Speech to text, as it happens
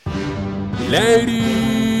Ladies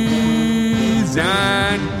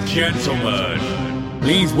and gentlemen,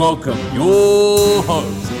 please welcome your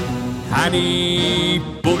host, Hanny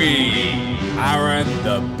Boogie, Aaron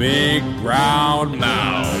the Big Brown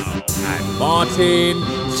Mouth, and Martin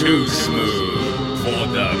Too Smooth for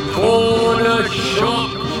the Corner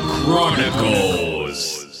Shop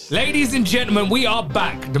Chronicles. Ladies and gentlemen, we are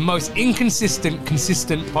back. The most consistent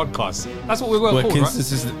podcast. That's what we were called,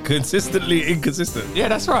 right? Consistently inconsistent. Yeah,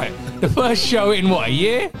 that's right. The first show in what, a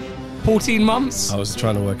year? 14 months? I was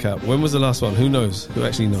trying to work out. When was the last one? Who knows? Who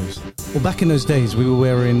actually knows? Well, back in those days, we were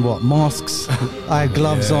wearing, masks? I had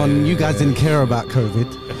gloves on. You guys didn't care about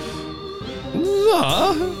COVID.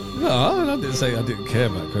 No, I didn't say I didn't care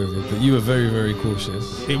about COVID, but you were very, very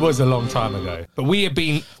cautious. It was a long time ago. But we have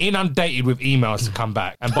been inundated with emails to come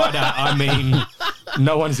back. And by that, I mean,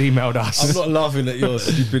 no one's emailed us. I'm not laughing at your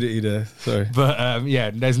stupidity there. Sorry. But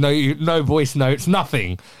yeah, there's no voice notes,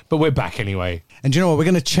 nothing. But we're back anyway. And do you know what? We're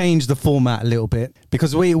going to change the format a little bit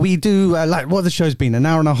because we do, like, what the show's been, an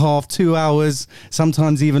hour and a half, 2 hours,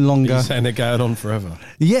 sometimes even longer. You're saying they're going on forever.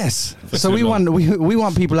 Yes. So we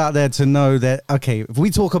want people out there to know that, okay, if we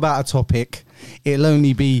talk about a topic, it'll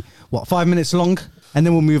only be, 5 minutes long? And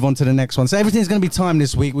then we'll move on to the next one. So everything's going to be timed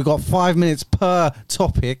this week. We've got 5 minutes per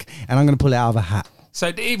topic, and I'm going to pull it out of a hat. So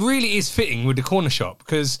it really is fitting with the corner shop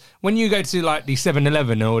because when you go to like the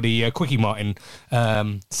 7-Eleven or the Quickie Mart in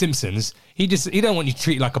Simpsons, he don't want you to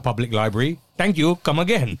treat it like a public library. Thank you. Come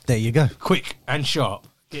again. There you go. Quick and sharp.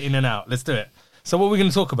 Get in and out. Let's do it. So what we're going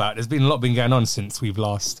to talk about, there's been a lot going on since we've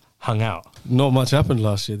last hung out. Not much happened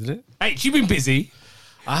last year, did it? Hey, you've been busy.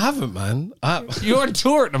 I haven't, man. You're on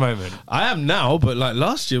tour at the moment. I am now, but like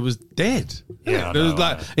last year was dead. Yeah, it was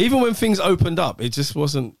like even when things opened up, it just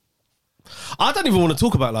wasn't. I don't even want to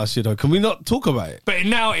talk about last year though. Can we not talk about it? But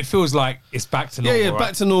now it feels like it's back to normal. Yeah, right?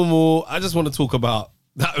 back to normal. I just want to talk about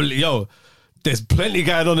that. Yo, there's plenty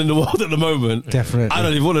going on in the world at the moment. Definitely. I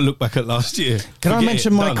don't even want to look back at last year. Can I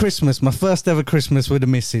mention my Christmas, my first ever Christmas with the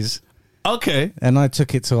missus? Okay. And I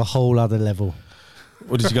took it to a whole other level.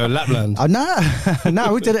 Or did you go Lapland?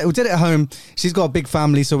 No, we did it at home. She's got a big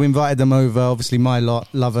family, so we invited them over. Obviously, my lot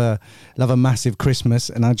love a massive Christmas,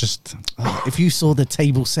 and I just, if you saw the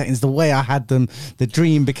table settings, the way I had them, the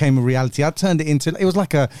dream became a reality. I turned it into, it was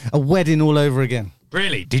like a wedding all over again.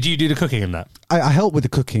 Really? Did you do the cooking in that? I helped with the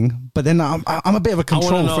cooking, but then I'm a bit of a control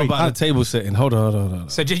freak. I want to know freak. about the table setting. Hold on.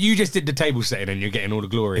 So you just did the table setting and you're getting all the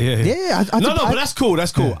glory? Yeah. But that's cool.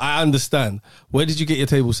 Yeah. I understand. Where did you get your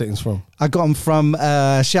table settings from? I got them from,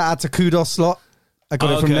 shout out to Kudos Slot. I got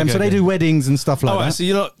it from them. So they do weddings and stuff like that. Right, so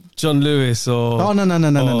you're not John Lewis or... Oh, no. I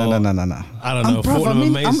don't know.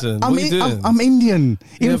 Fortnum Mason. What are you doing? I'm Indian.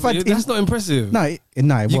 That's not impressive. No, it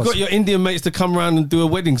was. You got your Indian mates to come around and do a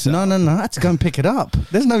wedding set. No. I had to go and pick it up.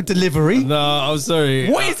 There's no delivery. No, I'm sorry.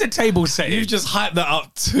 What is a table setting? You've just hyped that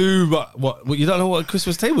up too much. What? You don't know what a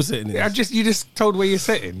Christmas table setting is? You just told where you're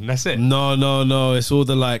sitting. That's it. No. It's all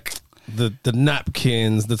the like... The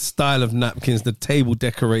napkins, the style of napkins, the table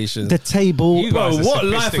decorations. The table. Bro, what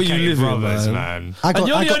life are you living, man? And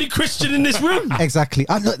you're the only Christian in this room. Exactly.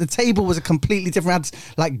 Look, the table was a completely different, had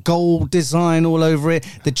like gold design all over it.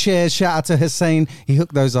 The chairs, shout out to Hussein, he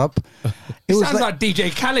hooked those up. It sounds like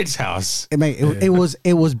DJ Khaled's house. It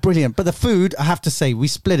was brilliant. But the food, I have to say, we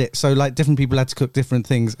split it. So like different people had to cook different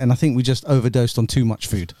things. And I think we just overdosed on too much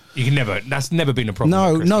food. That's never been a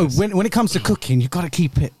problem. No. When it comes to cooking, you've got to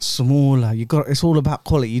keep it smaller. It's all about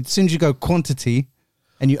quality. As soon as you go quantity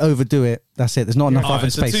and you overdo it, that's it. There's not enough oven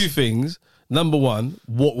space. So two things. Number one,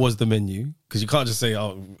 what was the menu? Because you can't just say,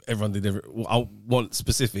 everyone did everything. I want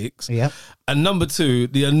specifics. Yeah. And number two,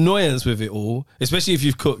 the annoyance with it all, especially if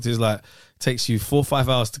you've cooked, is like, takes you 4 or 5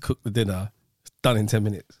 hours to cook the dinner. It's done in 10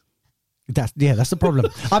 minutes. That's the problem.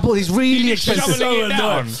 I bought these really expensive. Well,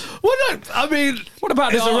 no, I mean, what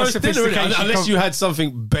about the roast dinner? Unless you had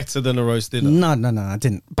something better than a roast dinner. No, I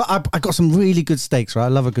didn't. But I got some really good steaks, right? I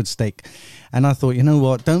love a good steak. And I thought, you know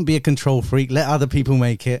what? Don't be a control freak. Let other people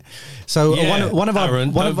make it. So one of our...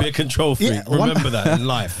 Don't be a control freak. Yeah, remember that in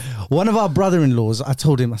life. One of our brother-in-laws, I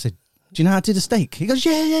told him, I said, do you know how to do the steak? He goes,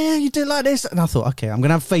 yeah, you do it like this. And I thought, okay, I'm going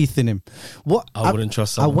to have faith in him. I wouldn't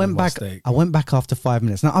trust someone with steak. I went back after 5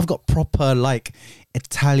 minutes. Now, I've got proper, like,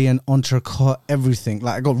 Italian entrecote, everything.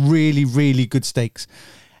 Like, I got really, really good steaks.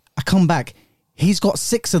 I come back. He's got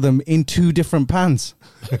 6 of them in 2 different pans.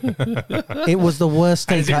 It was the worst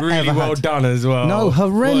steak I ever had. Is it really well done as well? No,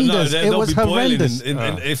 horrendous. It was horrendous.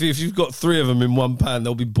 If you've got 3 of them in one pan,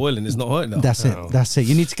 they'll be boiling. It's not hot enough. That's it.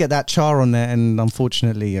 You need to get that char on there, and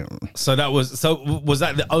unfortunately... So was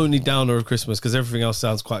that the only downer of Christmas? Because everything else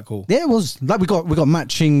sounds quite cool. Yeah, it was. Like we got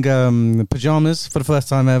matching pajamas for the first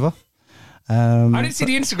time ever. I didn't see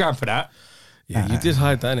the Instagram for that. Yeah, you did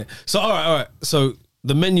hide that, innit? So, all right. So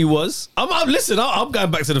the menu was. I'm going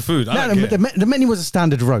back to the food. I don't care. The menu was a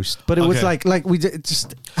standard roast, but it was Okay. like we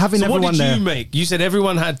just having So what everyone did there. you make? You said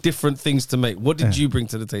everyone had different things to make. What did you bring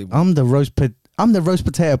to the table? I'm the roast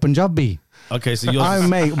potato Punjabi. Okay, so yours. I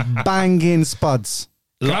make banging spuds.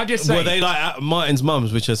 Can I just say, were they like at Martin's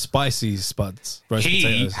mum's, which are spicy spuds, roast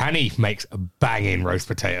potatoes? Hanif makes banging roast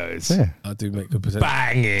potatoes. Yeah. I do make good potatoes.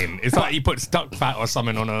 Banging. It's like you put stuck fat or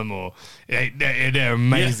something on them, or they're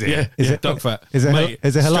amazing. Yeah, Is yeah. it- Dog fat. is it- Mate,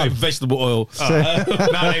 is it halal? straight vegetable oil.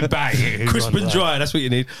 No, they bang. Crisp and dry. That's what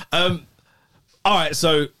you need. All right,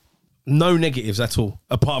 so no negatives at all,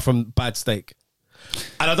 apart from bad steak.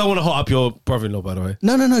 And I don't want to hot up your brother-in-law, by the way.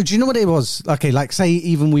 No. Do you know what it was? Okay, like say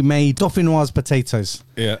even we made dauphinoise potatoes.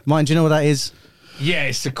 Yeah. Martin, do you know what that is? Yeah,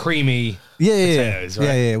 it's the creamy Yeah, potatoes, right?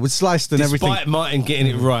 yeah. With sliced and Despite everything. Martin getting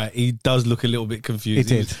it right, he does look a little bit confused.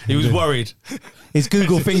 He did. He was worried. His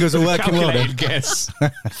Google fingers are working well. Calculated guess.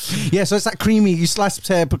 Yeah, so it's that creamy. You slice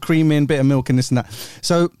potato, put cream in, bit of milk, and this and that.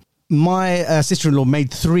 So my sister-in-law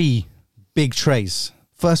made 3 big trays.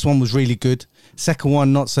 First one was really good. Second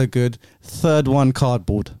one not so good. Third one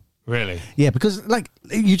cardboard. Really? Yeah, because like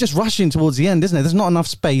you're just rushing towards the end, isn't it? There's not enough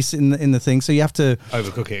space in the thing, so you have to.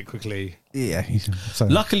 Overcook it quickly. Yeah. So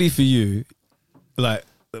Luckily for you, like,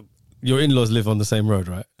 your in-laws live on the same road,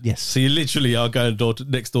 right? Yes. So you literally are going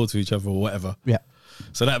next door to each other or whatever. yeah.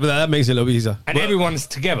 So that makes it a little bit easier. And everyone's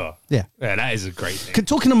together. Yeah. Yeah, that is a great thing.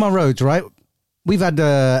 Talking on my roads, right? We've had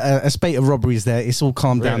a spate of robberies there. It's all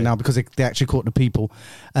calmed down Really? now because they actually caught the people.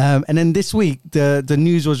 And then this week, the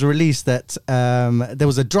news was released that there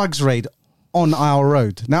was a drugs raid on our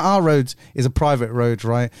road. Now, our road is a private road,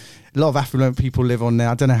 right? A lot of affluent people live on there.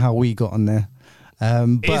 I don't know how we got on there.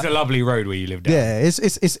 It is But a lovely road where you live down. yeah,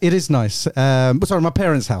 it is nice. But sorry, my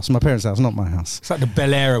parents' house, not my house. It's like the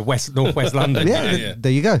Bel Air of northwest London. Yeah, yeah.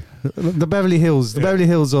 there you go. The Beverly Hills, Beverly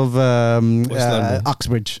Hills of London.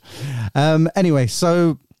 Uxbridge. Anyway,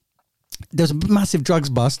 so there was a massive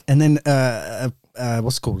drugs bust, and then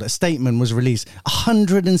what's it called? A statement was released.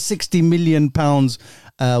 160 million pounds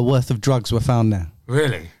worth of drugs were found there.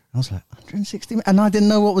 Really? I was like 160, and I didn't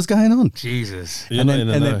know what was going on. Jesus. You're and not then,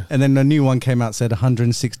 in the know. and then a new one came out said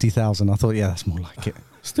 160,000. I thought, yeah, that's more like it.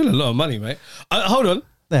 Still a lot of money, mate. Hold on.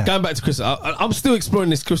 Yeah. Going back to Christmas. I'm still exploring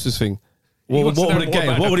this Christmas thing. What wants to were know the more games?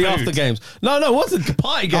 about What the were the food. after games? No. What's the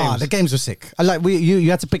party games? The games were sick. I like you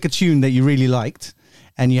had to pick a tune that you really liked,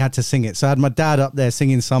 and you had to sing it. So I had my dad up there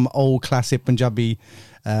singing some old classic Punjabi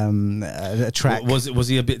track. Was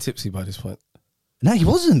he a bit tipsy by this point? No, he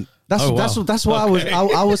wasn't. That's why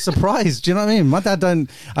I was surprised. Do you know what I mean? My dad don't,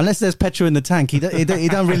 unless there's petrol in the tank, he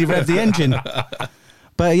don't really rev the engine.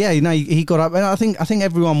 But yeah, he got up, and I think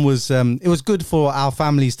everyone was. It was good for our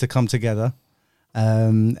families to come together,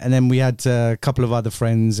 and then we had a couple of other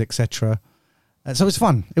friends, etc. So it was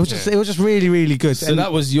fun. It was just really, really good. So And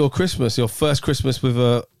that was your Christmas, your first Christmas with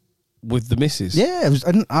the missus. yeah, it was.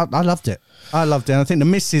 I loved it. I loved it. And I think the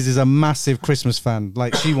missus is a massive Christmas fan.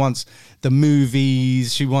 Like she wants the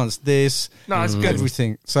movies, she wants this, No, it's good.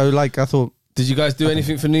 everything. So like I thought. Did you guys do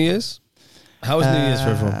anything for New Year's? How was New Year's for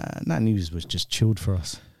everyone? That New Year's was just chilled for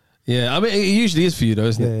us. Yeah, I mean, it usually is for you though,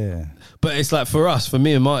 isn't it? Yeah. But it's like for us, for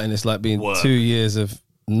me and Martin, it's like being Work. 2 years of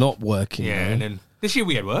not working. Yeah, man. and then this year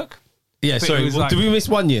we had work. Yeah, But sorry. it was like- did we miss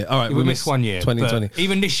 1 year? All right, We missed 1 year. 2020. but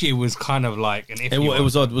even this year was kind of like an iffy It one.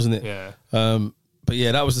 was odd, wasn't it? Yeah. But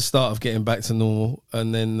yeah, that was the start of getting back to normal.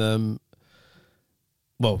 And then,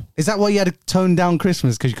 well, Is that why you had to tone down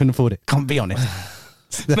Christmas because you couldn't afford it? Can't be honest.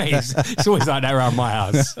 Mate, it's always like that around my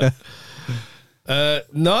house.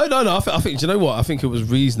 no. I think, do you know what? I think it was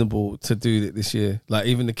reasonable to do it this year. Like,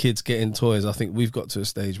 even the kids getting toys, I think we've got to a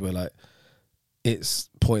stage where, like, it's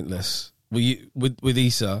pointless. With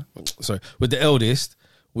Issa, with the eldest,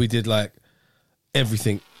 we did, like,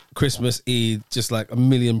 everything. Christmas, Eid, just, like, 1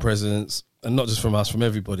 million presents. And not just from us, from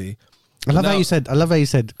everybody. I love Now- how you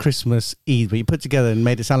said Christmas Eid, but you put together and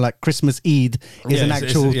made it sound like Christmas Eid is an it's-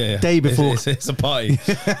 actual day before. It's a party.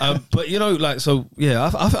 But you know, like, so yeah,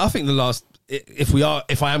 I think the last,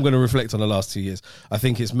 if I am going to reflect on the last 2 years, I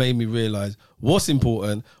think it's made me realize what's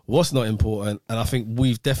important, what's not important, and I think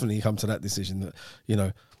we've definitely come to that decision that, you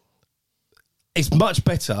know, it's much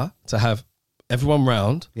better to have everyone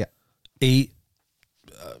round, Yeah. eat,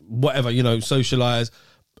 whatever, you know, socialize,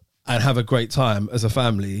 and have a great time as a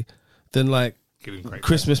family than like Giving great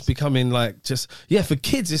Christmas becoming like just, yeah, for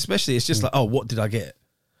kids especially, it's just like, oh, what did I get?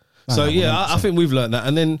 So know, yeah, I think we've learned that.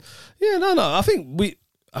 And then, yeah, no, I think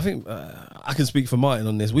I can speak for Martin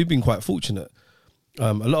on this. We've been quite fortunate.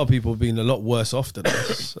 A lot of people have been a lot worse off than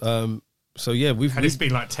us. So yeah, Had this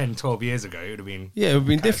been like 10, 12 years ago, it would have been... yeah, we've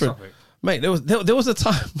been different. catastrophic. Mate, there was a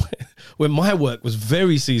time when my work was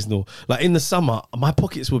very seasonal. Like in the summer, my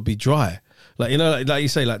pockets would be dry. Like, you know, like you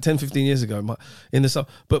say, like 10, 15 years ago in the summer.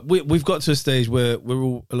 But we've got to a stage where we're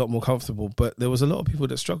all a lot more comfortable. But there was a lot of people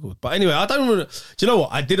that struggled. But anyway, I don't want to... Do you know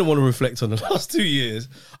what? I didn't want to reflect on the last 2 years.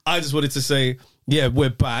 I just wanted to say, yeah, we're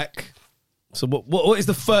back. So what is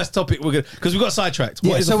the first topic we're going to... Because we got sidetracked.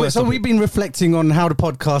 What is the first so topic? we've been reflecting on how the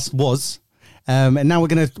podcast was. And now we're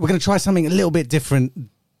gonna try something a little bit different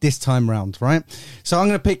this time round, right? So I'm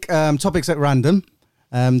gonna pick topics at random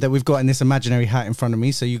that we've got in this imaginary hat in front of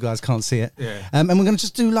me, so you guys can't see it. Yeah. And we're gonna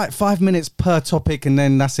just do like 5 minutes per topic, and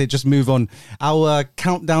then that's it. Just move on. Our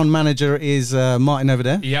countdown manager is Martin over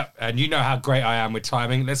there. Yep, and you know how great I am with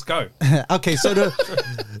timing. Let's go. Okay, so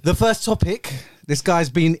the first topic. This guy's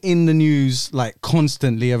been in the news like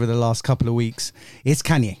constantly over the last couple of weeks. It's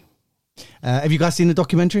Kanye. Have you guys seen the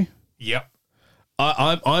documentary? Yep.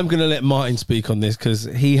 I'm going to let Martin speak on this because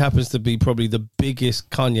he happens to be probably the biggest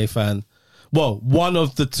Kanye fan. Well, one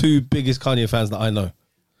of the two biggest Kanye fans that I know.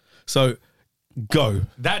 So, go.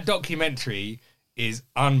 That documentary is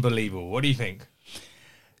unbelievable. What do you think?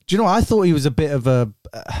 Do you know what? I thought he was a bit of a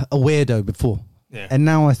weirdo before. Yeah. And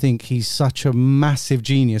now I think he's such a massive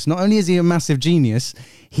genius. Not only is he a massive genius,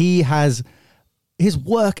 his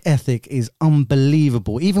work ethic is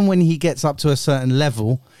unbelievable. Even when he gets up to a certain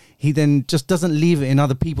level, he then just doesn't leave it in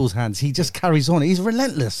other people's hands. He just carries on. He's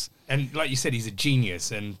relentless. And like you said, he's a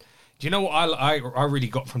genius. And do you know what I really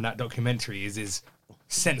got from that documentary is his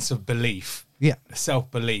sense of belief. Yeah.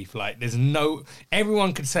 Self-belief. Like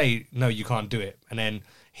everyone could say, no, you can't do it. And then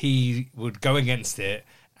he would go against it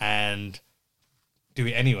and do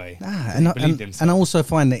it anyway. And himself. I also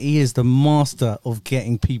find that he is the master of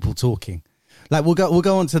getting people talking. Like we'll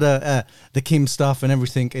go on to the Kim stuff and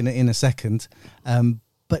everything in a second.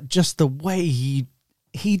 But just the way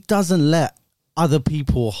he doesn't let other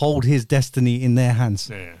people hold his destiny in their hands.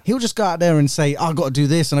 Yeah. He'll just go out there and say, "I got to do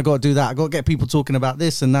this and I got to do that. I got to get people talking about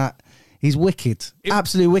this and that." He's wicked,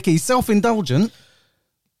 absolutely wicked. He's self-indulgent,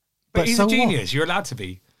 but he's so a genius. You're allowed to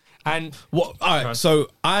be. And All right, so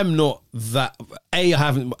I'm not that. I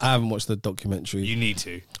haven't watched the documentary. you need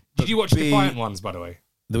to. Did you watch Defiant Ones, by the way?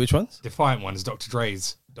 The which ones? Defiant Ones, Dr.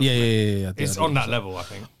 Dre's. Yeah. It's on that level, I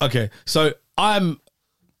think. Okay, so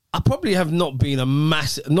I probably have not been a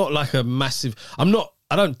massive.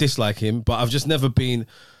 I don't dislike him, but I've just never been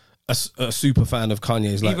a super fan of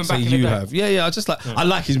Kanye's. Like Even say back in the you day? have. Yeah. I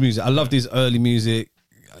like his music. I loved his early music.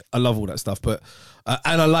 I love all that stuff, but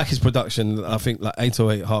and I like his production. I think like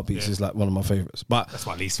 808 Heartbeats is like one of my favorites. But That's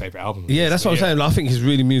my least favourite album. yeah, that's what I'm saying. Like, I think he's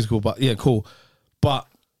really musical, but yeah, cool. But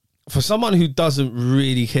for someone who doesn't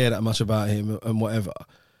really care that much about him and whatever,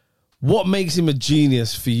 what makes him a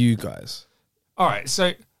genius for you guys? All right,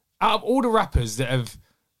 so out of all the rappers that have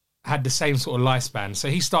had the same sort of lifespan, so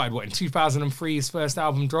he started, in 2003 his first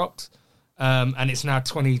album dropped, and it's now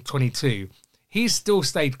 2022. He's still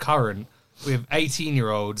stayed current with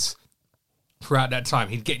 18-year-olds throughout that time.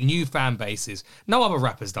 He'd get new fan bases. No other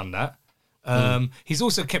rapper's done that. He's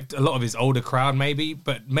also kept a lot of his older crowd, maybe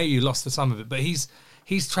lost to some of it, but he's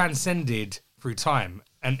transcended through time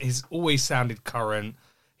and he's always sounded current.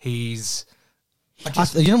 You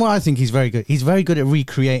know what I think he's very good? He's very good at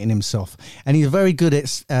recreating himself, and he's very good at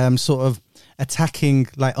sort of attacking,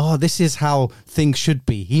 like, oh, this is how things should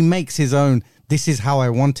be. He makes his own, this is how I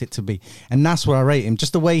want it to be. And that's where I rate him.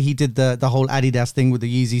 Just the way he did the whole Adidas thing with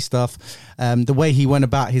the Yeezy stuff, the way he went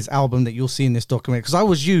about his album that you'll see in this documentary. Because I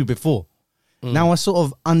was you before. Now I sort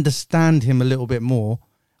of understand him a little bit more.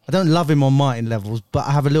 I don't love him on Martin levels, but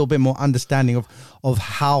I have a little bit more understanding of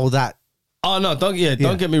how that. Oh no! Don't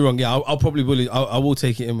get me wrong. Yeah, I'll probably will. I will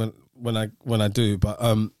take it in when I do. But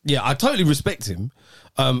yeah, I totally respect him.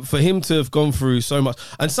 For him to have gone through so much,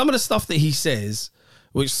 and some of the stuff that he says,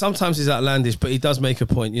 which sometimes is outlandish, but he does make a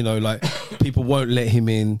point. You know, like people won't let him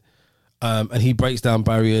in, and he breaks down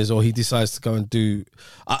barriers, or he decides to go and do.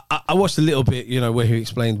 I watched a little bit, you know, where he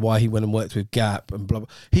explained why he went and worked with Gap and blah blah.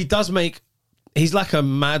 He does make. He's like a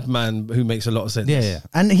madman who makes a lot of sense. Yeah.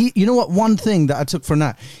 And you know what? One thing that I took from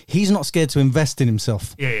that, he's not scared to invest in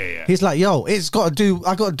himself. Yeah. He's like, yo, I got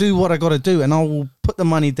to do what I got to do, and I'll put the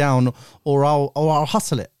money down, or I'll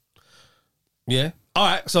hustle it. Yeah. All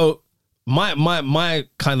right. So my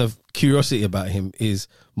kind of curiosity about him is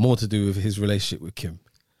more to do with his relationship with Kim.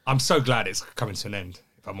 I'm so glad it's coming to an end,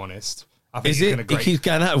 if I'm honest. I think Is it? He keeps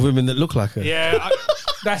going out with women that look like her. Yeah,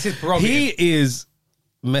 that's his prerogative. He is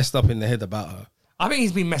messed up in the head about her. I think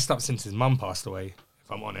he's been messed up since his mum passed away,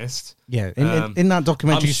 if I'm honest. Yeah, in that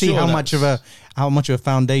documentary, I'm you see sure how much of a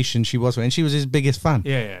foundation she was, and she was his biggest fan.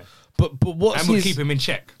 Yeah. But what's And we'll his, keep him in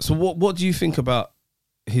check. So what do you think about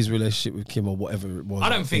his relationship with Kim or whatever it was. I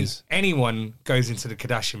don't think is. anyone goes into the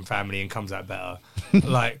Kardashian family and comes out better.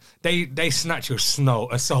 Like they snatch your soul.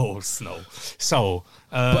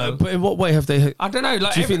 But in what way have they? I don't know.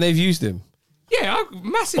 Like, Do you think they've used him,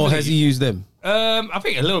 massively? or has he used them? I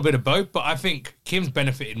think a little bit of both, but I think Kim's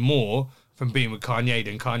benefited more from being with Kanye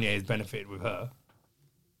than Kanye has benefited with her.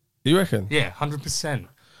 You reckon? Yeah, 100%.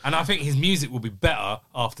 And I think his music will be better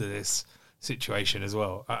after this situation as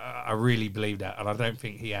well. I really believe that, and I don't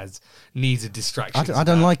think he needs a distraction. I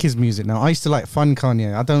don't like his music now. I used to like fun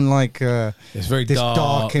Kanye. I don't like It's very this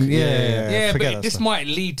dark. and Yeah, forget but that this stuff. might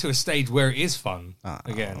lead to a stage where it is fun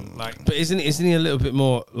again. Like, But isn't he a little bit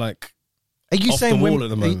more like? Are you off saying the wall women? at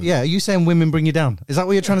the moment? Yeah, are you saying women bring you down? Is that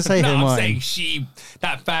what you're trying to say no, here, I'm Martin? saying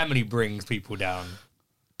that family brings people down.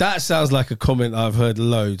 That sounds like a comment I've heard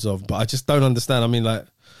loads of, but I just don't understand. I mean, like,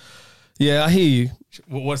 yeah, I hear you.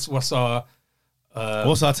 What's our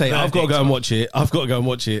What's our take? I've got to go and watch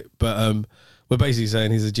it. But we're basically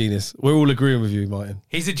saying he's a genius. We're all agreeing with you, Martin.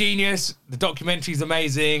 He's a genius. The documentary's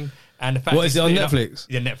amazing, and the fact What is it on he's split Netflix?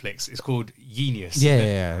 Yeah, Netflix. It's called Genius.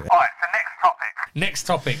 Yeah. All right, so next topic. Next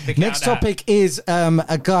topic. Pick Next out that. topic is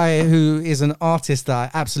a guy who is an artist that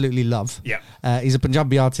I absolutely love. Yeah. He's a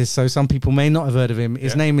Punjabi artist, so some people may not have heard of him.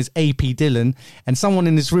 His name is AP Dillon, and someone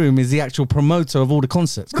in this room is the actual promoter of all the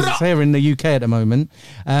concerts, because it's here in the UK at the moment.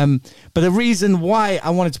 But the reason why I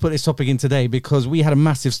wanted to put this topic in today, because we had a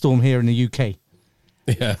massive storm here in the UK.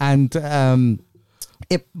 Yeah. And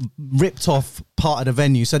it ripped off part of the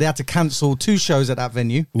venue, so they had to cancel 2 shows at that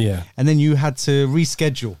venue. Yeah. And then you had to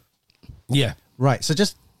reschedule. Yeah. Right, so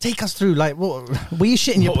just take us through, like, what were you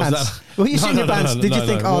shitting your What was pants? that? Were you No, shitting your no, pants? no, Did you no,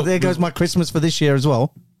 think, no. oh, there goes my Christmas for this year as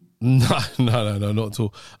well? No, not at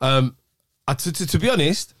all. To be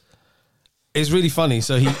honest, it's really funny.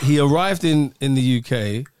 So he arrived in the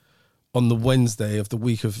UK on the Wednesday of the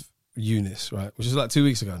week of Eunice, right? Which is like 2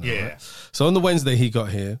 weeks ago now. Yeah. Right? So on the Wednesday he got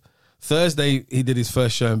here. Thursday he did his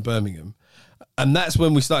first show in Birmingham, and that's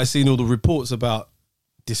when we started seeing all the reports about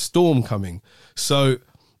this storm coming. So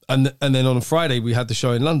and then on Friday we had the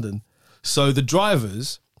show in London. So the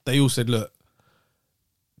drivers, they all said, look,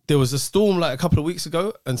 there was a storm like a couple of weeks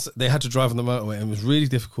ago, and they had to drive on the motorway, and it was really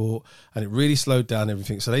difficult, and it really slowed down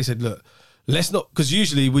everything. So they said, look, let's not, because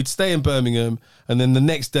usually we'd stay in Birmingham, and then the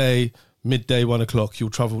next day, midday, 1 o'clock, you'll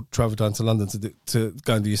travel down to London to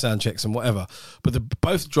go and do your sound checks and whatever. But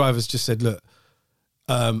both drivers just said, look,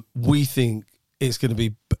 we think it's going to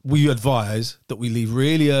be, we advise that we leave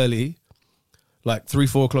really early, like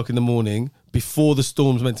 3-4 o'clock in the morning, before the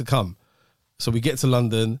storm's meant to come. So we get to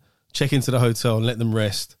London, check into the hotel and let them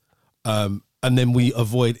rest. And then we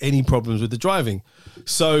avoid any problems with the driving.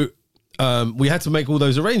 So we had to make all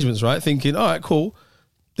those arrangements, right? Thinking, all right, cool.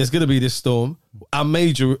 There's going to be this storm. Our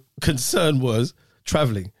major concern was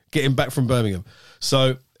traveling, getting back from Birmingham.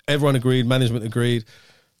 So everyone agreed, management agreed.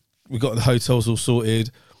 We got the hotels all sorted.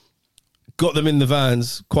 Got them in the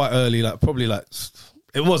vans quite early,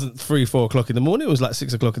 it wasn't 3-4 o'clock in the morning. It was like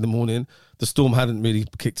 6 o'clock in the morning. The storm hadn't really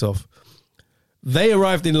kicked off. They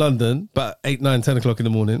arrived in London about 8, 9, 10 o'clock in the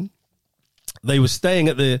morning. They were staying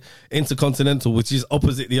at the Intercontinental, which is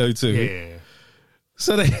opposite the O2. Yeah.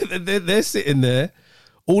 So they're sitting there.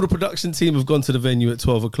 All the production team have gone to the venue at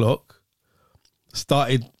 12 o'clock,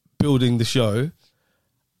 started building the show.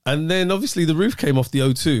 And then obviously the roof came off the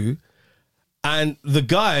O2. And the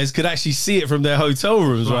guys could actually see it from their hotel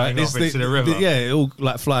rooms, Flying right? off into the river. Yeah, it all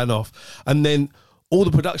like flying off. And then all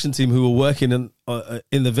the production team who were working in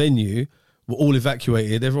the venue were all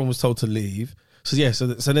evacuated. Everyone was told to leave. So yeah, so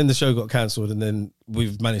then the show got cancelled, and then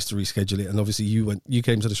we've managed to reschedule it. And obviously you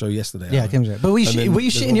came to the show yesterday. Yeah, I came to it. But were you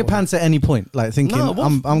shitting your pants at any point? Like thinking, No,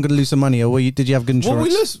 I'm going to lose some money, or did you have good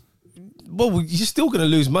insurance? You're still going to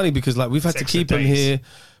lose money because like we've had to Extra keep them days. here.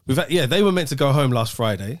 They were meant to go home last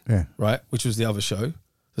Friday, Yeah. right, which was the other show,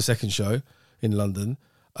 the second show in London.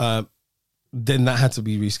 Then that had to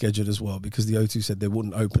be rescheduled as well because the O2 said they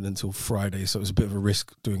wouldn't open until Friday, so it was a bit of a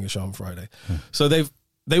risk doing a show on Friday. So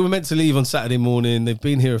they were meant to leave on Saturday morning. They've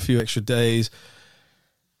been here a few extra days.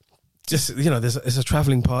 Just there's a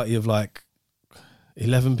traveling party of like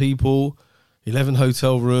 11 people, 11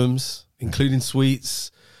 hotel rooms, including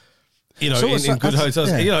suites. In good hotels.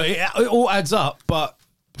 Yeah. It all adds up, but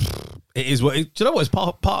it is what. Do you know what? It's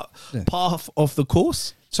part of the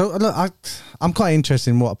course. So look, I'm quite interested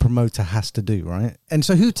in what a promoter has to do, right? And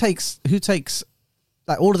so who takes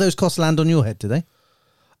like all of those costs land on your head? Do they?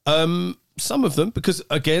 Some of them, because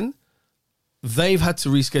again, they've had to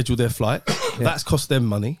reschedule their flight. That's cost them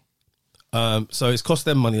money. So it's cost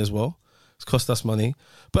them money as well. It's cost us money.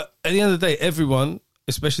 But at the end of the day, everyone,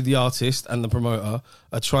 especially the artist and the promoter,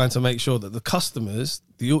 are trying to make sure that the customers,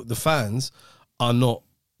 the fans, are not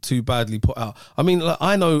too badly put out. I mean, like,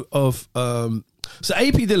 I know of so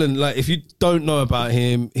AP Dylan. Like, if you don't know about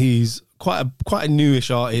him, he's quite a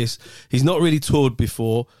newish artist. He's not really toured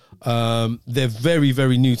before. They're very,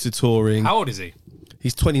 very new to touring. How old is he?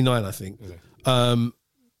 He's 29, I think.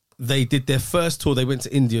 They did their first tour. They went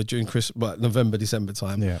to India during November, December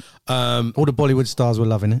time. Yeah. All the Bollywood stars were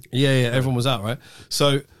loving it. Yeah, everyone was out, right?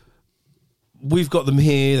 So we've got them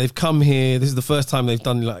here. They've come here. This is the first time they've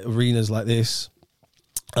done like arenas like this.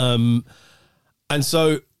 And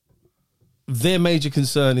so their major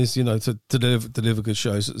concern is, to deliver good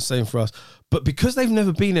shows. It's the same for us. But because they've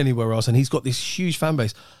never been anywhere else and he's got this huge fan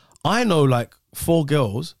base, I know like 4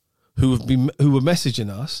 girls who were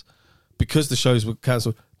messaging us because the shows were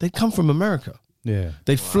cancelled. They'd come from America. Yeah.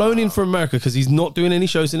 They'd flown in from America because he's not doing any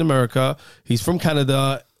shows in America. He's from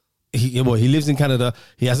Canada. He lives in Canada.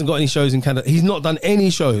 He hasn't got any shows in Canada. He's not done any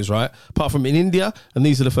shows, right? Apart from in India, and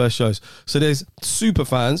these are the first shows. So there's super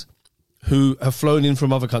fans who have flown in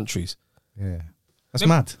from other countries. Yeah. That's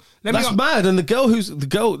mad. That's mad. And the girl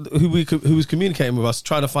who was communicating with us,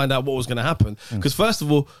 trying to find out what was going to happen. Because first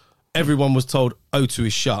of all, everyone was told O2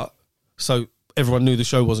 is shut. So everyone knew the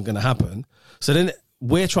show wasn't going to happen. So then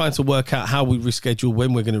we're trying to work out how we reschedule,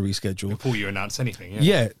 when we're going to reschedule. Before you announce anything,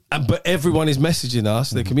 yeah. But everyone is messaging us.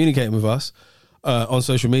 They're communicating with us on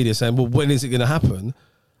social media saying, well, when is it going to happen?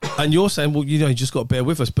 And you're saying, well, you just got to bear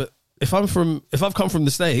with us. But if I've come from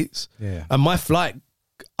the States and my flight,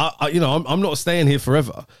 I'm not staying here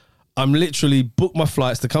forever. I'm literally booked my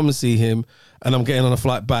flights to come and see him, and I'm getting on a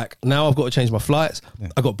flight back. Now I've got to change my flights.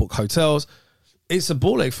 I've got to book hotels. It's a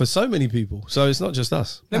ball ache for so many people. So it's not just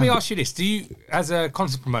us. Let me ask you this. Do you, as a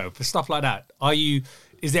concert promoter, for stuff like that,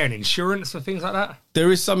 is there an insurance for things like that?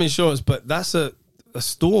 There is some insurance, but that's a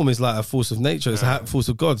storm is like a force of nature. It's a force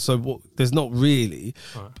of God. So there's not really.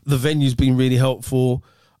 Right. The venue's been really helpful.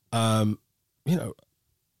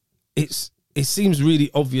 It seems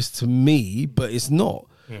really obvious to me, but it's not.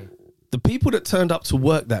 Yeah. The people that turned up to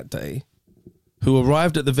work that day, who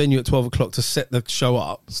arrived at the venue at 12 o'clock to set the show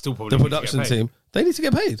up, still probably the production team, they need to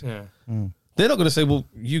get paid. Yeah. They're not going to say, well,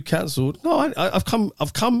 you cancelled. No, I've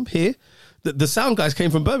come here. The sound guys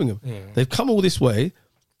came from Birmingham. Yeah. They've come all this way.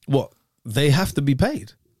 What? They have to be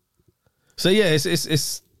paid. So yeah,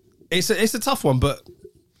 it's a tough one, but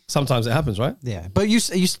sometimes it happens, right? Yeah. But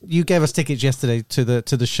you gave us tickets yesterday to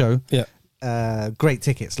the show. Yeah. Great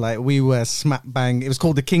tickets. Like, we were smack bang. It was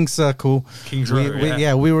called the King's Circle. King's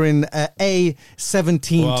Row. We were in A17 to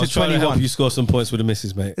 21. Trying to help you score some points with the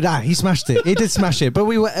missus, mate. Nah, he smashed it. He did smash it. But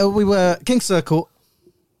we were King's Circle,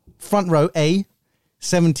 front row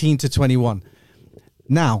A17 to 21.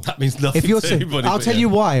 Now, that means nothing to anybody. I'll tell you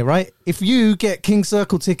why. Right? If you get King's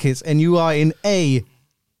Circle tickets and you are in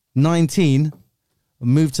A19.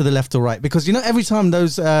 Move to the left or right, because every time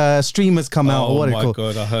those streamers come out, or what it called. Oh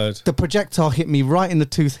my God, I heard. The projectile hit me right in the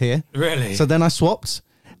tooth here. Really? So then I swapped,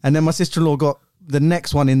 and then my sister-in-law got the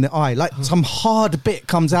next one in the eye. Like, some hard bit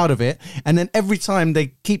comes out of it, and then every time they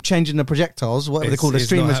keep changing the projectiles, whatever they call the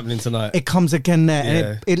streamers, not happening tonight. It comes again there,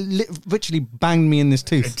 and it literally banged me in this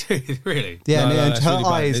tooth. Really? Yeah, and her really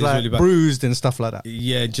eye is like really bruised and stuff like that.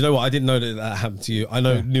 Yeah, do you know what? I didn't know that happened to you. I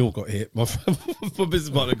know Neil got hit. My business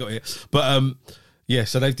partner got hit, but yeah,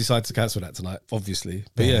 so they've decided to cancel that tonight, obviously.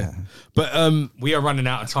 But but we are running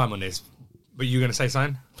out of time on this. But you going to say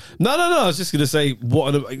something? No. I was just going to say,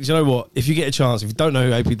 do you know what? If you get a chance, if you don't know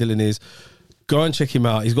who AP Dylan is, go and check him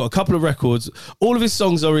out. He's got a couple of records. All of his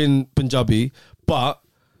songs are in Punjabi, but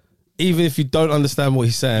even if you don't understand what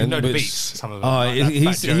he's saying, the beats. Some of them.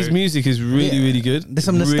 His music is really good. There's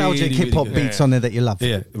some nostalgic hip hop beats on there that you love.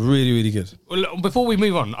 Yeah, really good. Well, before we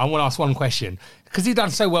move on, I want to ask one question. Because he's done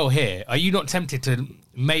so well here, are you not tempted to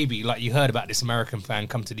maybe, like you heard about this American fan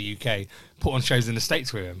come to the UK, put on shows in the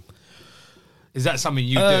States with him? Is that something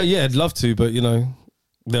you do? Yeah, I'd love to, but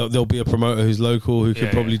there'll be a promoter who's local who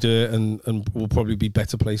could probably do it and will probably be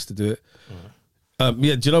better placed to do it. Do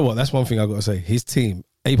you know what? That's one thing I've got to say. His team,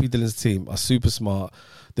 AP Dylan's team, are super smart.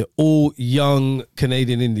 They're all young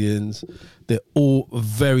Canadian Indians. They're all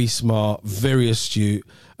very smart, very astute.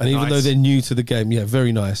 And even though they're new to the game,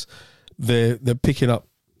 very nice. They're picking up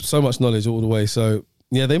so much knowledge all the way. So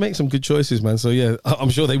yeah, they make some good choices, man. So yeah, I'm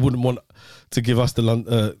sure they wouldn't want to give us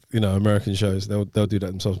the American shows. They'll do that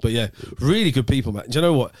themselves. But yeah, really good people, man. Do you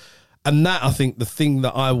know what? And that, I think, the thing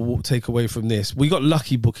that I will take away from this, we got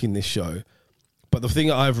lucky booking this show, but the thing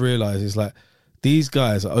that I've realised is like these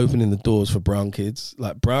guys are opening the doors for brown kids.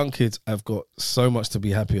 Like, brown kids have got so much to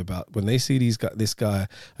be happy about when they see this guy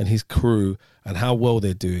and his crew and how well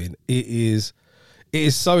they're doing. It is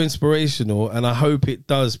so inspirational, and I hope it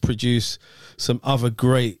does produce some other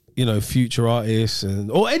great future artists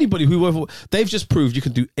or anybody whoever, they've just proved you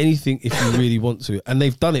can do anything if you really want to, and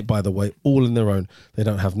they've done it, by the way, all on their own. They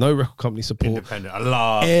don't have no record company support. Independent. I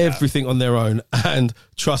love everything on their own, and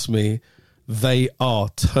trust me, they are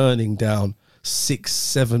turning down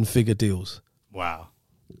 6-7 figure deals. Wow.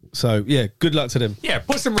 So yeah, good luck to them. Yeah,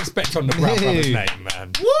 put some respect on the Brown Brothers name,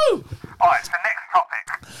 man. Woo! All right, so next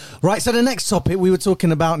topic. Right, so the next topic, we were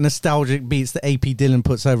talking about nostalgic beats that AP Dylan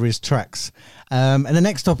puts over his tracks. And the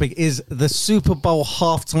next topic is the Super Bowl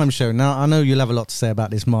halftime show. Now, I know you'll have a lot to say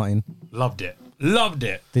about this, Martin. Loved it.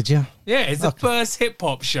 Did you? Yeah, it's the first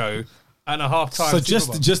hip-hop show and a halftime So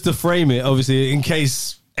Super Bowl. just to frame it, obviously, in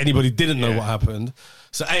case anybody didn't know Yeah. what happened.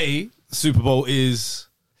 So Super Bowl is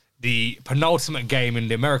the penultimate game in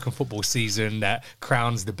the American football season that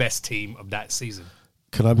crowns the best team of that season.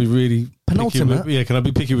 Can I be really Penultimate? picky? Can I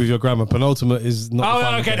be picky with your grammar? Penultimate is not. the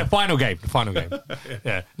final Okay, game. the final game.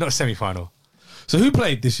 Yeah, not a semi-final. So who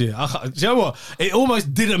played this year? Do you know what? It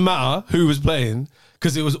almost didn't matter who was playing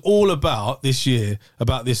because it was all about this year,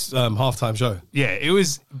 about this halftime show. Yeah, it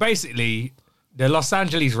was basically the Los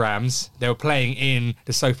Angeles Rams. They were playing in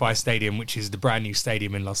the SoFi Stadium, which is the brand new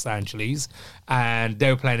stadium in Los Angeles, and they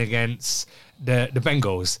were playing against the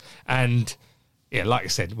Bengals. And yeah, like I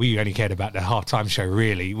said, we only cared about the halftime show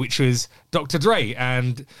really, which was Dr. Dre,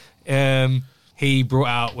 and he brought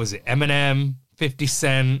out, was it Eminem, 50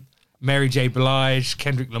 Cent, Mary J. Blige,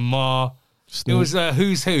 Kendrick Lamar. It was a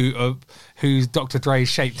who's who of who's Dr. Dre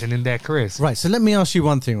shaped in their careers. Right, so let me ask you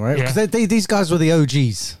one thing, right? Yeah. Because these guys were the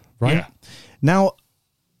OGs, right? Yeah. Now,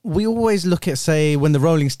 we always look at, say, when the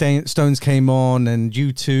Rolling Stones came on and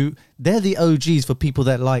U2, they're the OGs for people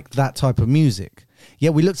that like that type of music.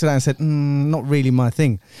 Yet we looked at that and said, not really my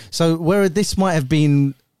thing. So where this might have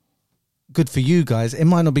been good for you guys, it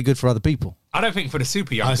might not be good for other people. I don't think for the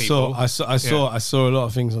super young I people. saw a lot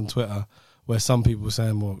of things on Twitter where some people were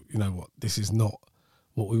saying, well, you know what, this is not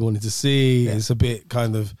what we wanted to see. Yeah. It's a bit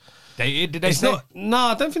kind of. Did they it's say? No,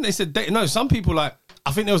 I don't think they said. No, some people I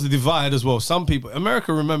think there was a divide as well. Some people,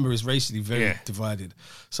 America, remember, is racially very divided.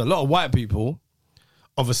 So a lot of white people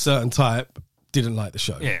of a certain type didn't like the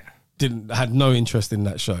show. Yeah. Had no interest in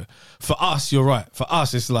that show. For us, you're right. For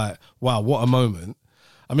us, it's like, wow, what a moment.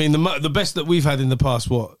 I mean, the best that we've had in the past,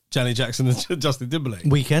 Janet Jackson and Justin Timberlake.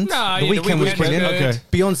 Weekend? No, the Weekend was was brilliant. good. Okay.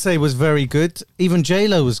 Beyonce was very good. Even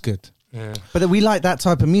J-Lo was good. Yeah. But we like that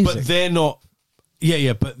type of music. But they're not.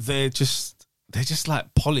 Yeah, but they're just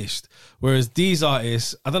like polished. Whereas these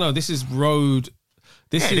artists, I don't know. This is road.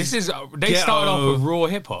 They started off with raw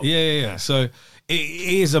hip hop. Yeah. So it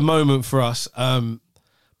is a moment for us.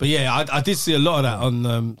 But yeah, I did see a lot of that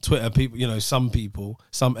on Twitter. People,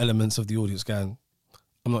 some elements of the audience going,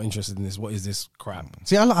 I'm not interested in this. What is this crap?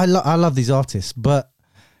 See, I love these artists, but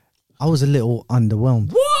I was a little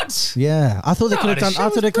underwhelmed. What? Yeah, I thought they could have done. I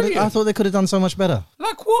thought they could have done so much better.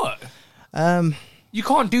 Like what? You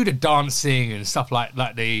can't do the dancing and stuff like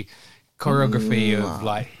the choreography of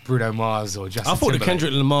like Bruno Mars or Justin I thought the Timberlake.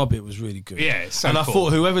 Kendrick Lamar bit was really good. Yeah, it's so and I cool.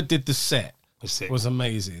 thought whoever did the set Was sick. was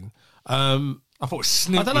amazing. I thought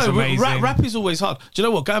Snoop I don't was know. amazing. Rap is always hard. Do you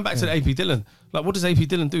know what? Going back to the AP Dylan, like, what does AP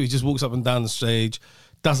Dylan do? He just walks up and down the stage,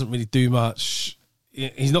 doesn't really do much.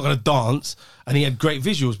 He's not going to dance, and he had great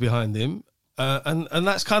visuals behind him. And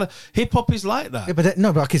that's kind of hip hop is like that. Yeah, but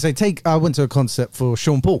okay, so I went to a concert for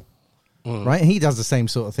Sean Paul, right? And he does the same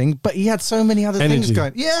sort of thing, but he had so many other things Energy.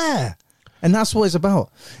 going. Yeah. And that's what it's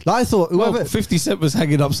about. Like I thought, whoever. Well, 50 Cent was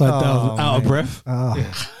hanging upside down, out of breath.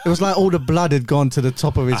 It was like all the blood had gone to the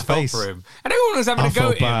top of his I felt face. for him. And everyone was having I a go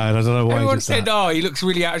felt at him. bad. I don't know why he Everyone did said, that. he looks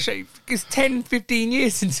really out of shape. It's 10, 15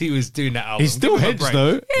 years since he was doing that album. He's still Give him a hedged, break.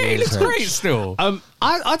 though. Yeah, he looks great still. I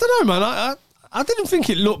don't know, man. I didn't think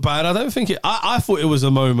it looked bad. I don't think it. I thought it was a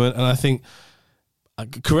moment, and I think.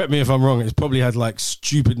 Correct me if I'm wrong. It's probably had like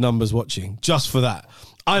stupid numbers watching just for that.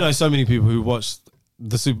 I know so many people who watched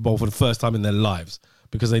the Super Bowl for the first time in their lives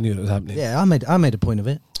because they knew it was happening. Yeah, I made a point of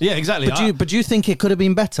it. Yeah, exactly. But do you think it could have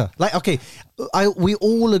been better? Like, okay, we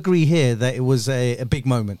all agree here that it was a big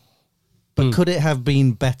moment, but could it have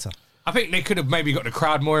been better? I think they could have maybe got the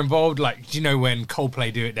crowd more involved. Like, do you know when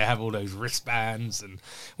Coldplay do it, they have all those wristbands, and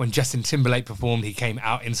when Justin Timberlake performed, he came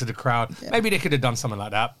out into the crowd. Yeah. Maybe they could have done something like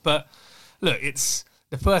that. But look, it's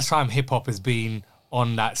the first time hip hop has been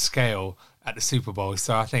on that scale at the Super Bowl,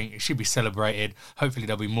 so I think it should be celebrated. Hopefully,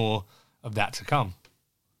 there'll be more of that to come.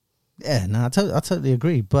 Yeah, no, I totally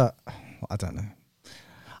agree, but I don't know.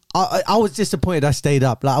 I was disappointed I stayed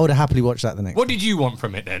up. Like, I would have happily watched that the next. What did you want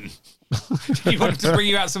from it then? Did you want to bring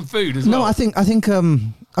you out some food as well? No, I think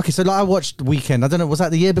okay, so like I watched Weekend. I don't know, was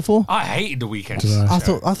that the year before? I hated The Weeknd. I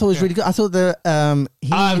thought it was really good. I thought I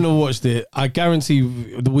haven't watched it. I guarantee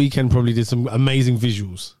The Weeknd probably did some amazing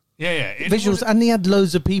visuals. Yeah. It visuals, wasn't- and he had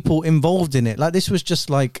loads of people involved in it. Like this was just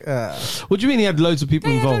like What do you mean he had loads of people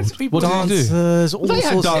Yeah, involved? loads of people What did he do? dancers, all They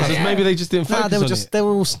had sorts. dancers. Yeah. Maybe they just didn't focus Nah, they were on just it. they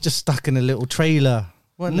were all just stuck in a little trailer.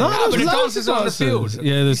 Weren't No, they? but there's the loads dancers of on the dancers. field.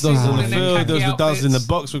 Yeah, there's You see dancers them on in the their field. There was khaki the dancers in the outfits.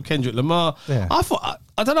 box with Kendrick Lamar. Yeah.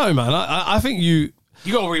 I don't know, man. I think you.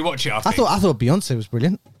 You got to rewatch it. I thought Beyonce was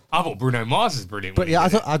brilliant, I thought Bruno Mars is brilliant. but when he yeah, I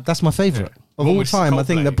did thought it. that's my favorite of One all with time. I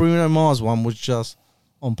think the Coldplay. Bruno Mars one was just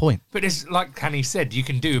on point. But it's like Kenny said, you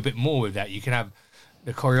can do a bit more with that. You can have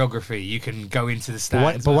the choreography. You can go into the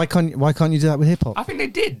stands. But why can't you do that with hip hop? I think they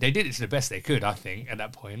did. They did it to the best they could. I think at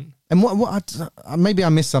that point. And maybe I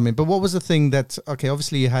missed something, but what was the thing that? Okay,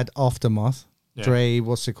 obviously you had Aftermath, Yeah. Dre,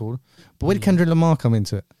 what's it called? But where did Kendrick Lamar come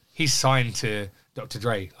into it? He's signed to Dr.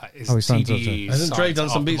 Dre. Like his Oh, he's signed to TDE Dre. is Hasn't Dre signed done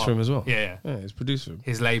to some beats Aftermath. for him as well? Yeah. Yeah, he's produced for him.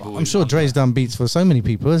 His label. I'm is sure on Dre's done beats for so many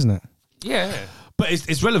people, isn't it? that. Yeah. But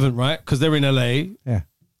it's relevant, right? Because they're in LA. Yeah.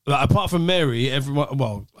 Like, apart from Mary, everyone.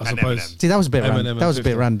 Well, I And suppose. Eminem. See, that was a bit Eminem random. and That was a bit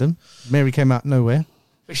 50. random. Mary came out nowhere.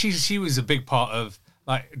 But she was a big part of,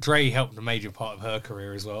 like, Dre helped a major part of her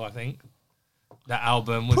career as well, I think. That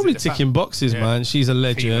album was Probably it the ticking boxes, Yeah. man. She's a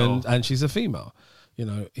legend, Female. and she's a female. You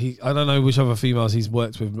know, I don't know which other females he's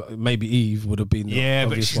worked with. Maybe Eve would have been. The Yeah,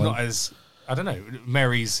 but obvious she's one. not as, I don't know.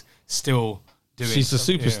 Mary's still doing. She's a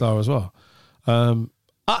some- yeah. superstar as well.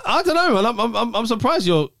 I don't know, man. I'm surprised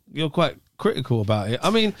you're quite critical about it. I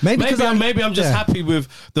mean, Maybe 'cause maybe I'm just yeah. happy with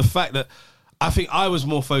the fact that I think I was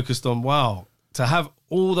more focused on to have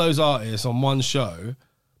all those artists on one show.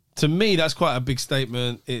 To me, that's quite a big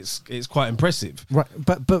statement. It's quite impressive. Right,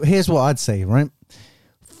 but here's what I'd say, right?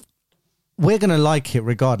 We're gonna like it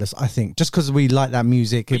regardless. I think just because we like that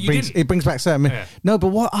music, But you didn't. it brings back certain. Yeah. No, but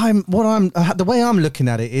the way I'm looking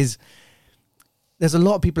at it is, there's a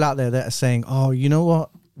lot of people out there that are saying, "Oh, you know what?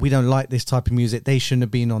 We don't like this type of music. They shouldn't have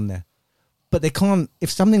been on there." But they can't. If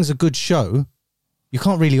something's a good show, you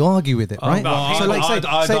can't really argue with it, right? no, so, like,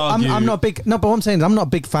 I'd say argue. I'm not a big. No, but what I'm saying is I'm not a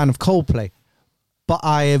big fan of Coldplay, but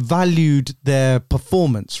I valued their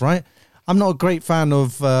performance, right? I'm not a great fan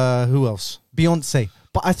of who else? Beyonce.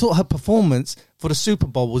 But I thought her performance for the Super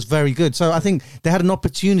Bowl was very good. So I think they had an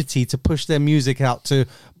opportunity to push their music out to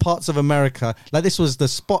parts of America. Like this was the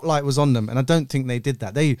spotlight was on them, and I don't think they did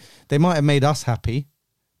that. They might have made us happy,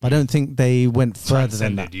 but I don't think they went further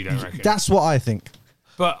than Transcended, that. you don't reckon? That's what I think.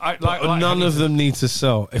 But I like None of them need to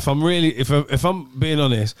sell. If I'm being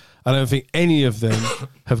honest, I don't think any of them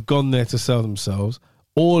have gone there to sell themselves.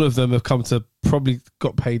 All of them have come to probably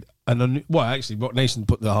got paid. Actually, Rock Nation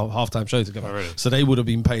put the halftime show together, Oh, really? so they would have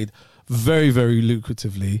been paid very, very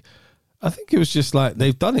lucratively. I think it was just like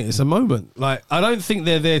they've done it. It's a moment. Like I don't think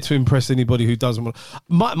they're there to impress anybody who doesn't want.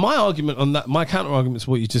 My argument on that, my counter argument to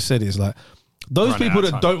what you just said is like those Running people out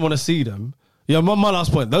of that time. don't want to see them. Yeah, my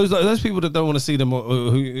last point. Those people that don't want to see them or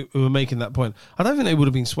who are making that point, I don't think they would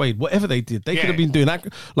have been swayed. Whatever they did, they could have been doing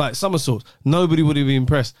like somersaults. Nobody would have been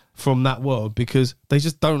impressed from that world because they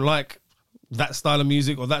just don't like that style of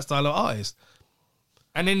music or that style of artist.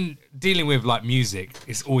 And in dealing with like music,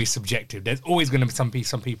 it's always subjective. There's always going to be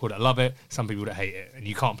some people that love it, some people that hate it, and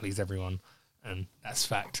you can't please everyone, and that's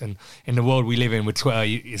fact. And in the world we live in with Twitter,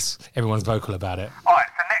 everyone's vocal about it. All right,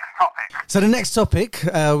 the next topic. So the next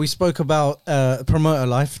topic, we spoke about promoter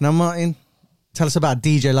life. Now, Martin, tell us about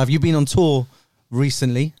DJ life. You've been on tour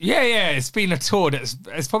recently. Yeah, it's been a tour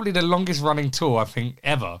it's probably the longest running tour I think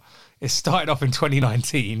ever. It started off in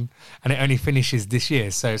 2019 and it only finishes this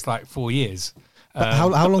year, so it's like 4 years. But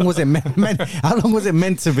how long was it meant? How long was it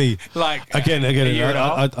meant to be? Like Again, a year and a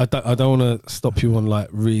half. I don't want to stop you on like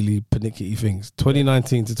really panicky things.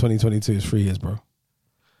 2019 to 2022 is 3 years, bro.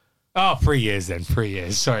 Oh, 3 years then. 3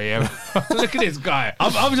 years. Sorry. Yeah. Look at this guy.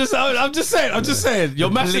 I'm just saying. Your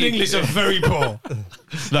maths and Bleak. English are very poor.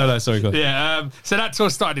 No, sorry, go on. Yeah. So that tour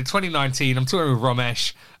started in 2019. I'm touring with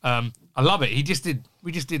Ramesh. I love it. We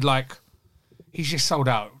just did like, he's just sold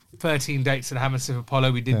out 13 dates at Hammersmith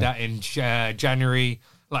Apollo. We did that in January.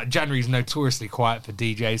 Like January's notoriously quiet for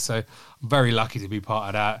DJs, so I'm very lucky to be part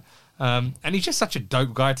of that. And he's just such a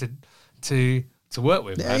dope guy to work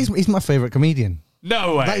with. Yeah, man. he's my favorite comedian.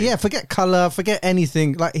 No way. Like, yeah, forget color, forget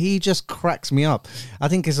anything. Like he just cracks me up. I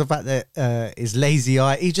think it's the fact that his lazy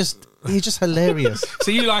eye. He's just hilarious.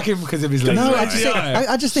 So you like him because of his lazy No, eye?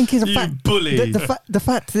 I just think he's a You fact. bully. The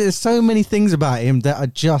fact that there's so many things about him that are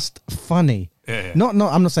just funny. Yeah. Not.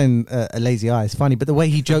 I'm not saying a lazy eye is funny, but the way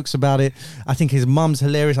he jokes about it, I think his mum's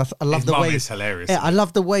hilarious. I love His the mum way is hilarious. Yeah, I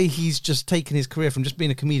love the way he's just taken his career from just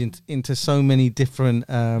being a comedian into so many different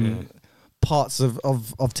parts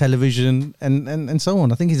of television and so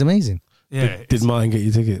on. I think he's amazing. Yeah. Did Martin get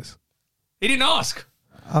you tickets? He didn't ask.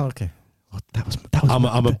 Oh, okay. Well, that was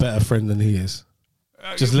I'm a better friend than he is.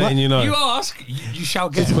 Just letting you know. You ask, you shall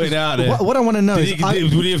get. Just put it out there. What I want to know would is,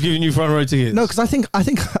 he have given you front row tickets? no, because I think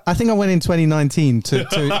I went in 2019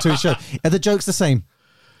 to a show. Are the jokes the same?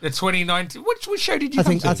 The 2019. Which show did you I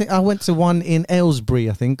think I went to one in Aylesbury.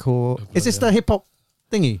 I think, or is this the hip hop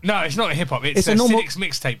thingy? No, it's not a hip hop. It's a a normal Cynics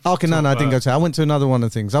mixtape. Okay, no, I didn't go to. I went to another one of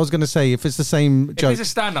the things. I was going to say if it's the same joke, it's a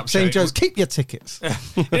stand-up same show, jokes. Keep your tickets.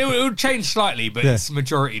 It will change slightly, but Yeah. it's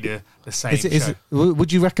majority the same. show.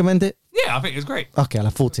 Would you recommend it? Yeah, I think it's great. Okay, I'll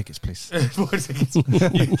have 4 tickets, please. You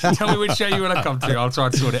tell me which show you want to come to. I'll try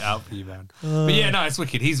and sort it out for you, man. But yeah, no, it's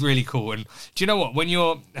wicked. He's really cool. And do you know what? When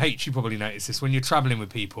you're you probably notice this. When you're traveling with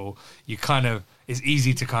people, it's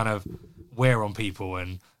easy to kind of wear on people,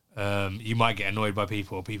 and you might get annoyed by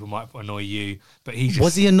people, or people might annoy you. But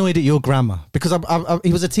Was he annoyed at your grammar? Because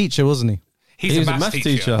he was a teacher, wasn't he? He's He was a a maths maths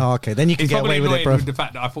teacher. teacher. Oh, okay, then you can He's get probably away with annoyed it, bro. with the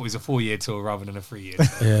fact that I thought it was a 4-year tour rather than a 3-year tour.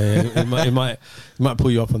 Yeah, it might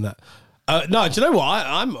pull you up on that. No, do you know what?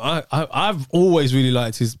 I've always really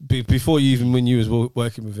liked his before you even when you was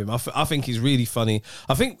working with him. I think he's really funny.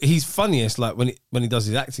 I think he's funniest like when he does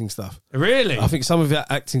his acting stuff. Really? I think some of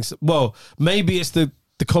that acting. Well, maybe it's the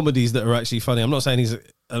comedies that are actually funny. I'm not saying he's an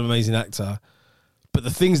amazing actor, but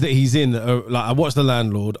the things that he's in, like I watched The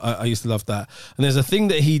Landlord. I used to love that. And there's a thing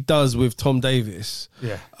that he does with Tom Davis,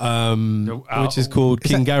 which is called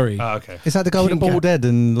King Gary. Oh, okay. Is that the guy with the bald head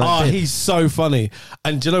and like? Oh, he's so funny.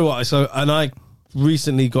 And do you know what? I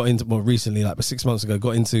recently got into, like 6 months ago,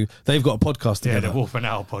 they've got a podcast Yeah, together. the Wolf and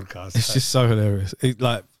Owl podcast. It's just so hilarious.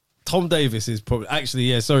 Tom Davis is probably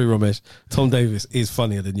sorry, Ramesh. Tom Davis is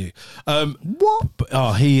funnier than you. What?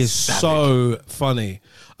 But, he is so funny.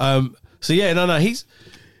 So yeah, no, he's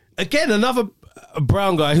again another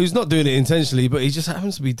brown guy who's not doing it intentionally, but he just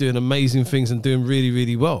happens to be doing amazing things and doing really,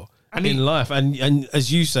 really well in life. And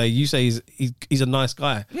as you say he's a nice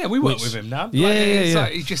guy. Yeah, we work with him now. Yeah,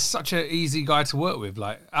 Like, he's just such an easy guy to work with.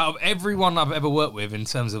 Like out of everyone I've ever worked with in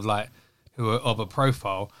terms of like who are of a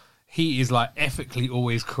profile, he is like ethically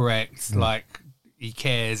always correct. Like he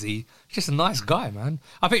cares. He's just a nice guy, man.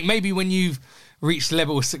 I think maybe when you've reached a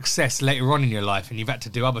level of success later on in your life and you've had to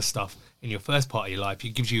do other stuff in your first part of your life, it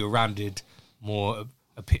gives you a rounded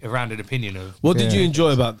opinion of. What did you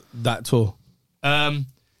enjoy about that tour?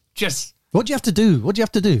 Just. What do you have to do?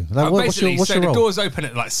 Like, what's your the role? doors open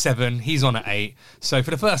at like 7. He's on at 8. So for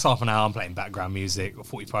the first half an hour, I'm playing background music, or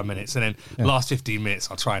 45 minutes, and then last 15 minutes,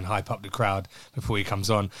 I'll try and hype up the crowd before he comes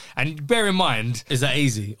on. And bear in mind, Is that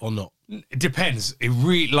easy or not? it depends. It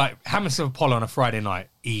really like Hammersmith Apollo on a Friday night,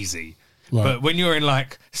 easy. Right. But when you're in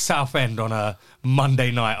like Southend on a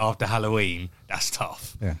Monday night after Halloween, that's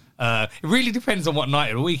tough. Yeah. It really depends on what night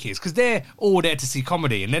of the week it is, because they're all there to see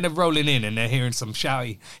comedy, and then they're rolling in and they're hearing some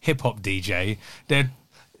shouty hip hop DJ.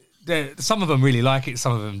 Some of them really like it,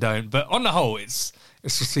 some of them don't. But on the whole, it's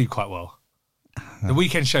received quite well. The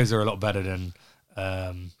weekend shows are a lot better than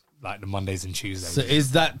like the Mondays and Tuesdays. So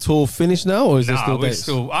is that tour finished now, or is there still dates?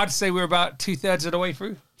 I'd say we're about 2/3 of the way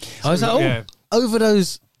through. Oh, is that all? Yeah. Over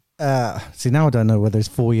those. See, now I don't know whether it's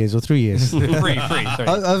 4 years or 3 years. Three.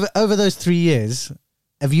 Over those 3 years,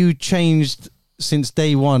 have you changed since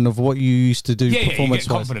day one of what you used to do Yeah, you performance get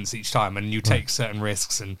confidence each time, and you take certain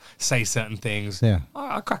risks and say certain things. Yeah.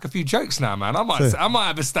 I crack a few jokes now, man. I might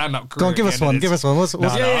have a stand-up career. Go on, give us one. Give us one. What's No, I'm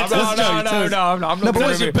not What's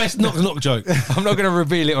gonna your best knock joke? I'm not going to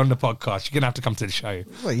reveal it on the podcast. You're going to have to come to the show.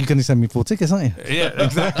 Well, you're going to send me 4 tickets, aren't you? Yeah,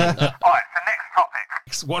 exactly. All right, the next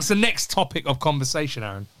topic. What's the next topic of conversation,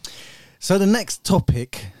 Aaron? So the next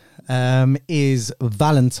topic is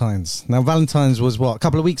Valentine's. Now, Valentine's was what, a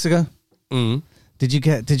couple of weeks ago? Mm. Did you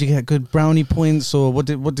get good brownie points, or what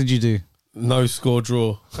did you do? No score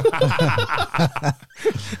draw.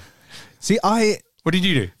 See, What did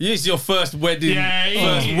you do? It's your first wedded Yeah.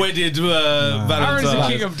 Valentine's. Aaron's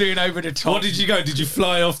the king of doing over the top. What did you go? Did you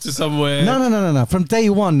fly off to somewhere? No. From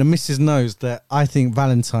day one, the missus knows that I think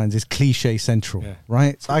Valentine's is cliche central,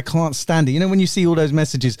 right? So I can't stand it. You know, when you see all those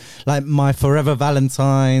messages like my forever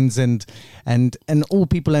Valentine's and all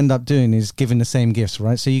people end up doing is giving the same gifts,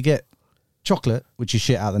 right? So you get chocolate, which you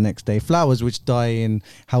shit out the next day, flowers, which die in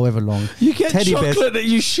however long. You get teddy chocolate bears that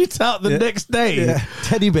you shit out the next day. Yeah.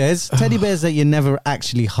 Teddy bears that you never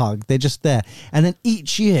actually hug. They're just there. And then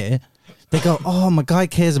each year they go, oh, my guy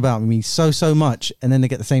cares about me so much. And then they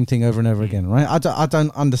get the same thing over and over again, right? I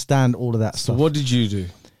don't understand all of that So stuff. what did you do?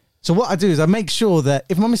 So what I do is I make sure that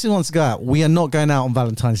if my missus wants to go out, we are not going out on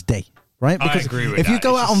Valentine's Day, right? I agree with if you that.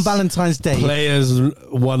 go It's out on just- Valentine's Day, Players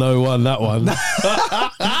 101, that one.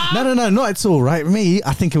 no, not at all, right? Me,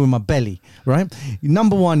 I think it with my belly, right?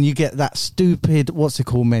 Number one, you get that stupid, what's it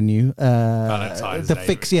called menu? Valentine's the Day,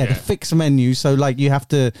 fix, yeah. the fix menu. So like you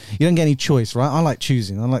don't get any choice, right? I like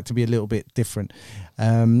choosing. I like to be a little bit different.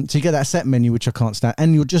 So you get that set menu, which I can't stand,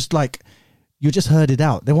 and you're just herded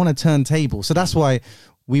out. They want a turntable, so that's why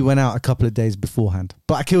we went out a couple of days beforehand.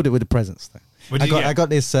 But I killed it with the presents, though. What'd you get? I got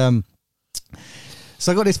this.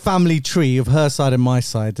 So I got this family tree of her side and my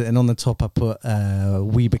side, and on the top I put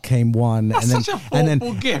 "We became one," That's and then such a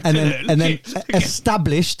thoughtful gift, and isn't then it? Look at-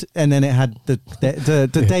 established, and then it had the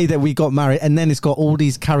day that we got married, and then it's got all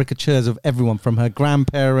these caricatures of everyone from her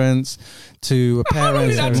grandparents to How long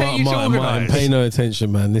parents. did that everyone. take you to Martin, organise? pay no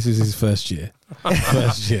attention, man. This is his first year.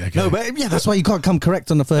 First year. Okay. No, but yeah, that's why you can't come correct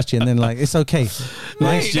on the first year, and then like it's okay.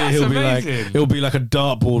 Next year that's he'll amazing. be like a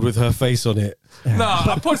dartboard with her face on it. No,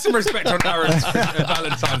 I put some respect on Aaron's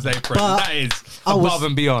Valentine's Day present. But That is I was- above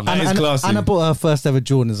and beyond. That is classy. And I bought her first ever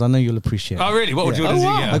Jordans. I know you'll appreciate. Oh, really? What Yeah. Jordans did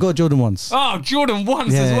you get? I got Jordan ones. Oh, Jordan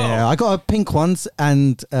once Yeah, as well. yeah, I got her pink ones,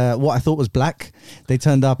 and what I thought was black. They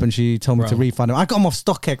turned up, and she told me to refund them. I got them off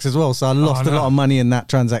StockX as well, so I lost a no. lot of money in that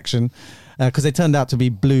transaction because they turned out to be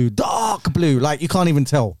blue, dark blue, like you can't even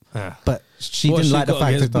tell. Yeah. But she What's didn't she like the got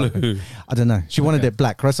fact against that blue? I don't know. She wanted it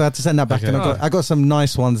black, right? So I had to send that back, Okay. and I got some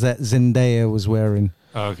nice ones that Zendaya was wearing.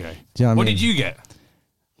 Okay. Do you know what I What mean? did you get?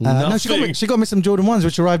 No, she got me some Jordan ones,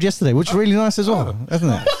 which arrived yesterday, which is really nice as well, isn't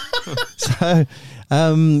it? So,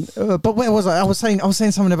 but where was I? I was saying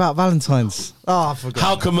something about Valentine's. Oh, I forgot.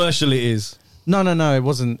 How commercial it is. No, it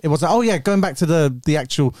wasn't. It was. Oh yeah, going back to the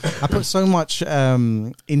actual. I put so much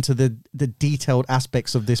into the detailed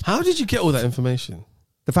aspects of this. How did you get all that information?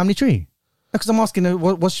 The family tree. Because I'm asking her,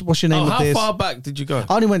 what's your name Oh, with how this? far back did you go?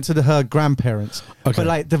 I only went to her grandparents, Okay. but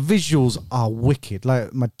like the visuals are wicked.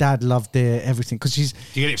 Like my dad loved it, everything, because she's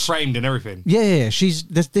You get it framed and everything. yeah. She's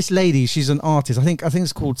this lady. She's an artist. I think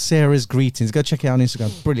it's called Sarah's Greetings. Go check it out on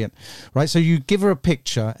Instagram. Brilliant, right? So you give her a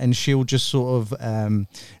picture and she'll just sort of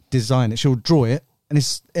design it. She'll draw it,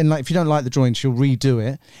 and like if you don't like the drawing, she'll redo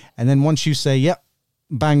it. And then once you say yep,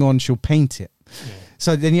 bang on, she'll paint it. Yeah.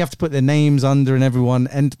 So then you have to put their names under and everyone.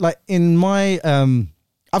 And like in my,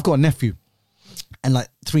 I've got a nephew and like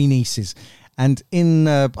 3 nieces, and in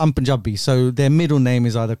I'm Punjabi, so their middle name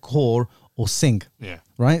is either Kaur or Singh. Yeah.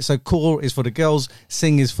 Right. So Kaur is for the girls,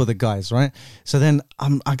 Singh is for the guys. Right. So then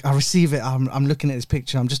I receive it. I'm looking at this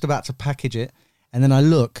picture. I'm just about to package it, and then I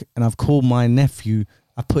look and I've called my nephew.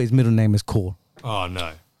 I put his middle name as Kaur. Oh,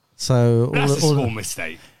 no. So That's a small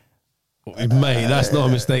mistake. Mate, that's not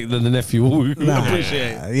a mistake that the nephew will Nah,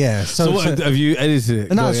 appreciate. yeah. So, what, have you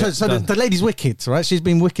edited it? No, Got it so done? the lady's wicked, right? She's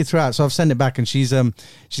been wicked throughout. So I've sent it back, and she's going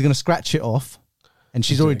to scratch it off, and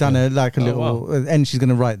she's already done a little, and she's going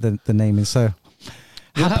to write the name in. So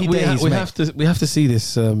happy days, we mate. have to see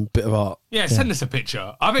this bit of art. Yeah, send us a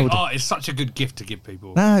picture. I think art is such a good gift to give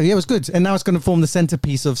people. Ah, yeah, it was good, and now it's going to form the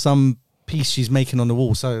centerpiece of some piece she's making on the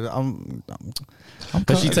wall. So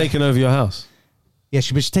Has she taken over your house? yeah,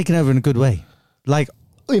 she's taken over in a good way. Like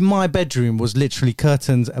in my bedroom was literally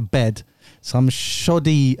curtains, a bed, some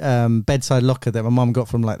shoddy bedside locker that my mum got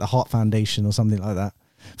from like the Heart Foundation or something like that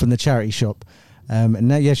from the charity shop. And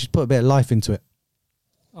now, yeah, she's put a bit of life into it.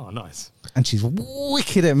 Oh, nice. And she's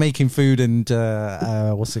wicked at making food and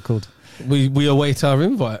what's it called? We await our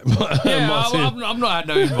invite. Yeah, Martin. I'm not had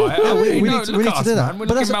no invite. we No, need to- look we need at to us, do that. man. We're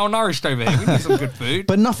But looking that's- malnourished over here. We need some good food.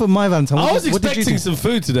 But enough of my Valentine. I was What did you expecting do? some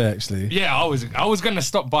food today, actually. Yeah, I was going to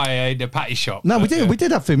stop by the patty shop. No, we but, did. yeah. We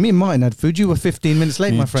did have food. Me and Martin had food. You were 15 minutes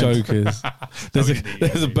late, You my friend. jokers.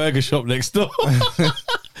 There's a burger shop next door.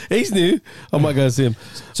 He's new. I might go and see him.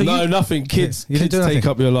 So no, you- nothing. Kids, you didn't kids do take nothing?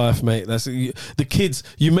 up your life, mate. That's the kids.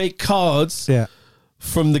 You make cards Yeah.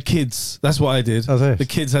 from the kids. That's what I did. Oh, there. The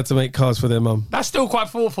kids had to make cards for their mum. That's still quite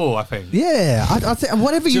thoughtful, I think. Yeah, I think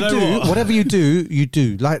whatever Do you you do, know what? whatever you do, you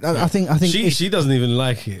do. Like I think She doesn't even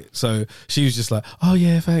like it, so she was just like, "Oh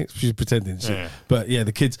yeah, thanks." She's pretending, Yeah. but yeah,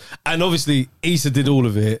 the kids, and obviously Issa did all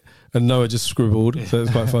of it, and Noah just scribbled, so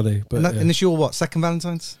it's quite funny. But and this your what second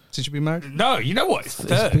Valentine's since you've been married? No, you know what? It's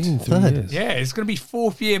third. it's been 3 Third. years. Yeah, it's going to be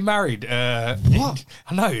 4th year married. What?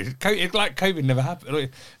 I know. It's like COVID never happened.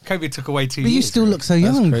 Like, COVID took away 2 But years. you still look so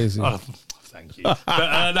That's young. crazy. Oh, thank you.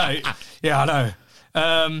 But no. Yeah, I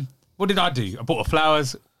know. What did I do? I bought a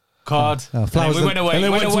flowers card. Oh, And flowers then we went away. and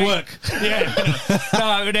then went went to away. work. Yeah.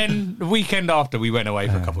 No, and then the weekend after we went away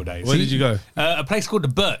for a couple of days. Where did you go? A place called the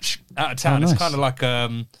Birch out of town. Oh, It's nice. kind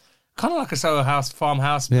of like a Soho House,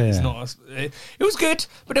 farmhouse, but it's Yeah. not. It was good,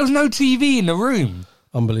 but there was no TV in the room.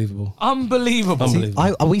 Unbelievable. Unbelievable.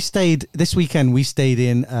 Unbelievable. We stayed this weekend. We stayed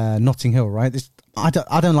in Notting Hill, right? I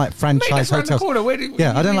don't like Mate, franchise that's around the hotels. corner. Where do,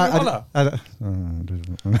 Yeah, I don't like.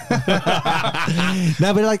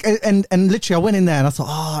 No, but like, and literally, I went in there and I thought,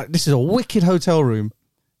 oh, this is a wicked hotel room.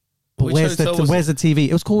 But Which where's hotel was the TV?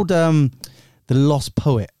 It was called the Lost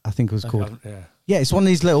Poet, I think it was called. Yeah. Yeah, it's one of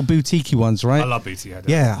these little boutiquey ones, right? I love BT.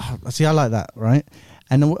 Yeah, see, I like that, right?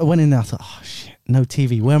 And I went in there, I thought, oh shit, no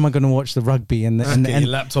TV. Where am I going to watch the rugby and Get your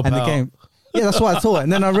laptop and the out. game? Yeah, that's what I thought.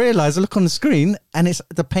 And then I realised, I look on the screen, and it's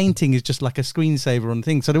the painting is just like a screensaver on the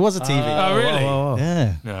thing. So there was a TV. Oh, really?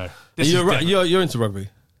 Yeah, No. You're into rugby.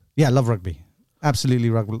 yeah, I love rugby. Absolutely,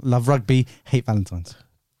 love rugby. Hate Valentine's.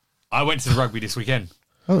 I went to the rugby this weekend.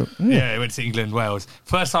 Oh, Yeah, I went to England, Wales.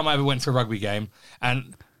 First time I ever went to a rugby game.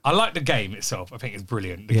 And I like the game itself. I think it's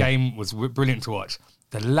brilliant. The game was brilliant to watch.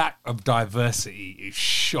 The lack of diversity is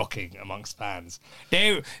shocking amongst fans.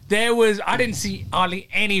 There was, I didn't see hardly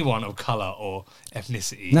anyone of colour or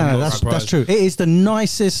ethnicity. No, that's true. It is the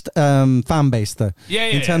nicest fan base, though. Yeah,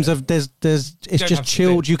 in terms of it's just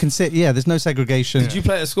chilled. You can sit. Yeah, there's no segregation. Did you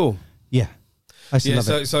play at school? Yeah, I still love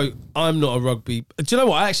it. So I'm not a rugby. Do you know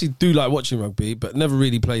what? I actually do like watching rugby, but never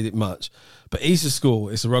really played it much. But Easter School,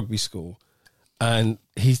 it's a rugby school, and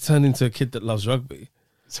he's turned into a kid that loves rugby.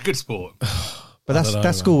 It's a good sport. But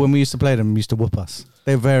that's school when we used to play them. Used to whoop us.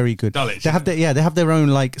 They're very good. Dulwich, they have their own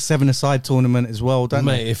like 7-a-side tournament as well, don't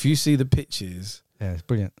Mate, they? if you see the pitches, Yeah, it's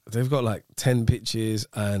brilliant. they've got like 10 pitches,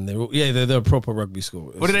 and they're a proper rugby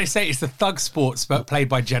school. What do they say? It's the thug sports, but played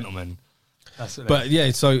by gentlemen. That's what But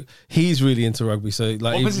yeah, so he's really into rugby. So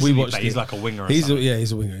like What position we do you watched. play? He's like a winger or He's something.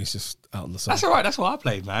 he's a winger. He's just out on the side. That's all right. That's what I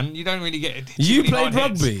played, man. You don't really get. You too many played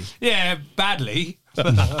hard hits. rugby? Yeah, badly. But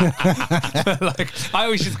like, I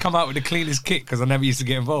always just come out with the cleanest kick because I never used to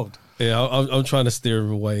get involved. Yeah, I'm trying to steer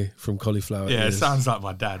him away from cauliflower. Yeah, it ears. sounds like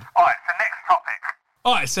my dad. All right, so next topic.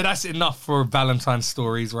 All right, so that's enough for Valentine's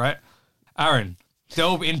stories, right? Aaron,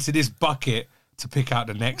 delve into this bucket to pick out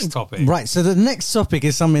the next topic. Right. So the next topic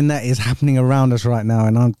is something that is happening around us right now,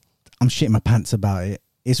 and I'm shitting my pants about it.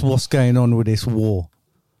 It's what's going on with this war,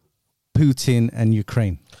 Putin and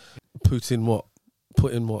Ukraine. Putin what?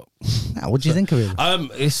 Put in what? Now, what do you think of it?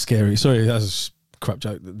 It's scary. Sorry, that was a crap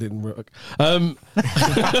joke that didn't work. Do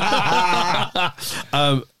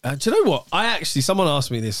you know what? Someone asked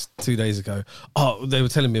me this 2 days ago. Oh, they were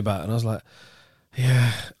telling me about it, and I was like,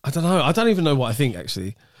 yeah, I don't know. I don't even know what I think,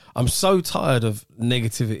 actually. I'm so tired of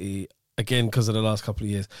negativity, again, because of the last couple of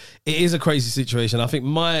years. It is a crazy situation. I think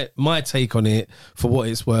my take on it, for what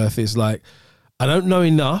it's worth, is like, I don't know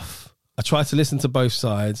enough. I try to listen to both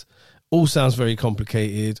sides. All sounds very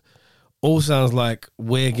complicated. All sounds like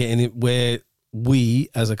we're getting it where we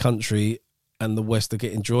as a country and the West are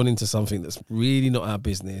getting drawn into something that's really not our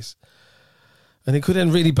business. And it could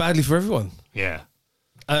end really badly for everyone. Yeah.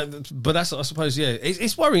 But that's, I suppose, yeah,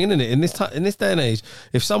 it's worrying, isn't it? In this day and age,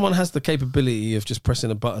 if someone has the capability of just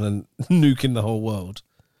pressing a button and nuking the whole world.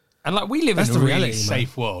 And like, we live That's in a the really reality, man.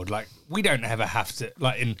 safe world. Like, we don't ever have to,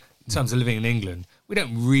 like, in terms of living in England, we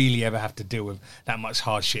don't really ever have to deal with that much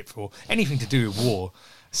hardship or anything to do with war.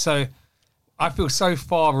 So I feel so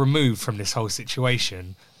far removed from this whole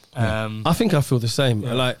situation. I think I feel the same.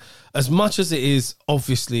 Like, as much as it is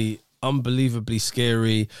obviously unbelievably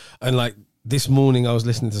scary, and like this morning I was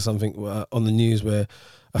listening to something on the news where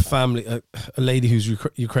a lady who's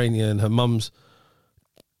Ukrainian, her mum's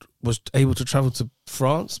was able to travel to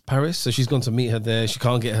France, Paris. So she's gone to meet her there. She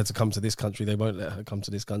can't get her to come to this country. They won't let her come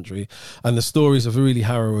to this country. And the stories are really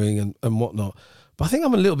harrowing and whatnot. But I think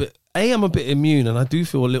I'm a bit immune, and I do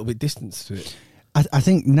feel a little bit distanced to it. I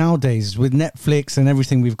think nowadays with Netflix and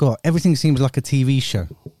everything we've got, everything seems like a TV show.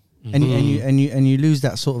 And you lose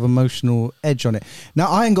that sort of emotional edge on it.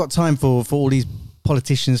 Now, I ain't got time for all these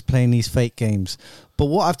politicians playing these fake games. But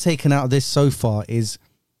what I've taken out of this so far is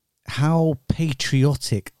how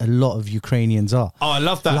patriotic a lot of Ukrainians are. Oh, I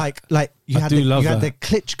love that. Like you had the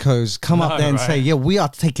Klitschko's come up there and say, "Yeah, we are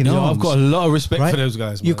taking arms." I've got a lot of respect right? for those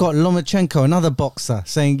guys. Man. You've got Lomachenko, another boxer,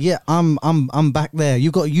 saying, "Yeah, I'm back there."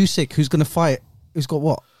 You've got Usyk, who's going to fight. Who's got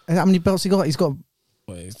what? How many belts he got? He's got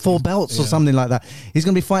 4 belts or something like that. He's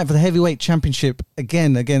going to be fighting for the heavyweight championship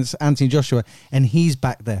again against Anthony Joshua, and he's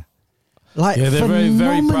back there. Like, yeah, they're phenomenal.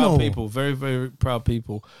 very, very proud people. Very, very proud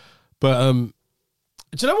people. But do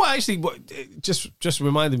you know what? Actually, what it just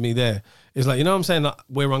reminded me there is, like, you know what I'm saying, like,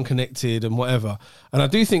 we're unconnected and whatever. And I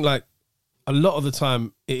do think, like, a lot of the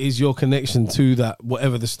time it is your connection to that,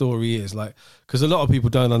 whatever the story is. Like, because a lot of people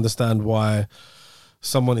don't understand why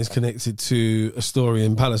someone is connected to a story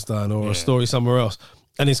in Palestine or a story somewhere else.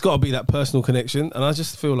 And it's got to be that personal connection. And I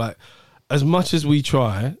just feel like, as much as we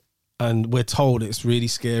try and we're told it's really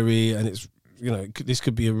scary and it's, you know, this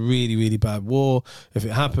could be a really, really bad war if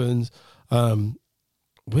it happens,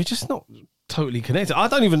 we're just not totally connected. I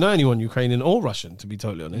don't even know anyone Ukrainian or Russian, to be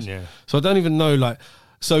totally honest. Yeah. So I don't even know, like,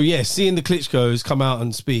 so yeah, seeing the Klitschko's come out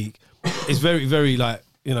and speak is very, very, like,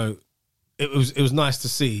 you know, it was nice to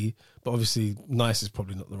see, but obviously nice is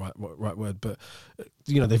probably not the right word, but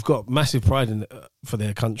you know, they've got massive pride in for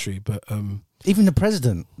their country, but even the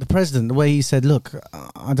president, the way he said, look,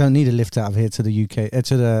 I don't need a lift out of here to the UK,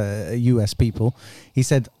 to the US people. He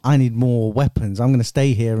said, I need more weapons. I'm going to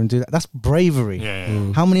stay here and do that. That's bravery.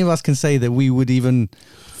 Yeah. How many of us can say that we would even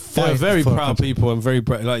fight? they're very for a proud country? people and very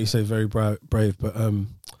brave, like you say, very brave, but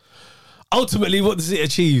ultimately, what does it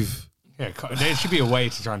achieve? Yeah, there should be a way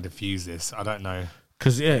to try and diffuse this. I don't know.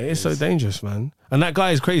 Because yeah, it's so dangerous, man. And that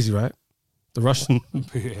guy is crazy, right? The Russian.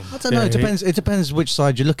 I don't know. It depends. It depends which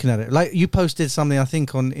side you're looking at it. Like you posted something, I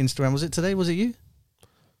think, on Instagram. Was it today? Was it you?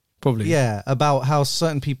 Probably. Yeah, about how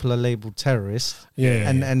certain people are labelled terrorists. Yeah.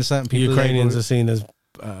 and certain people Ukrainians are labelled, seen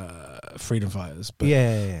as freedom fighters. But,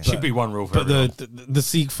 yeah. Should be one rule for But everyone. the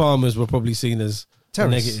Sikh farmers were probably seen as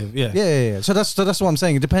Terrorists. negative. Yeah. Yeah. So that's what I'm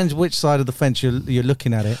saying. It depends which side of the fence you're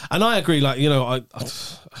looking at it. And I agree, like, you know,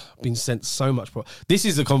 I've been sent so much. This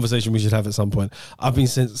is a conversation we should have at some point. I've been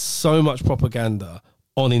sent so much propaganda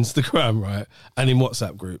on Instagram, right? And in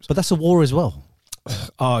WhatsApp groups. But that's a war as well.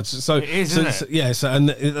 Oh, so It is, isn't it? yeah, so and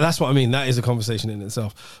that's what I mean. That is a conversation in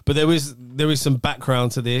itself. But there is some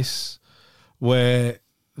background to this where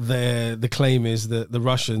the claim is that the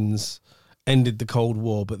Russians ended the Cold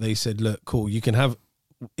War, but they said, look, cool, you can have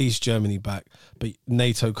East Germany back, but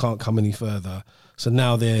NATO can't come any further. So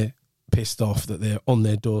now they're pissed off that they're on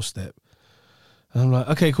their doorstep. And I'm like,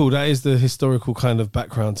 okay, cool, that is the historical kind of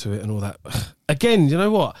background to it and all that. Again, you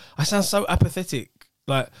know what? I sound so apathetic.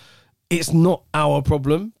 Like, it's not our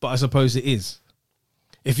problem, but I suppose it is.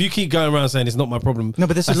 If you keep going around saying it's not my problem, No,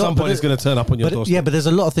 but there's at a lot- some but point it's going to turn up on your doorstep. Yeah, but there's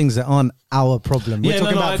a lot of things that aren't our problem. We're Yeah,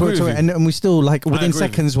 talking no, about I agree with you. and we still, like, within agree with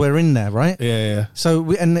seconds we're in there, right? Yeah.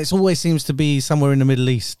 So and it always seems to be somewhere in the Middle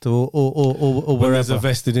East or When there's wherever. a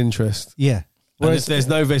vested interest. Yeah. And if there's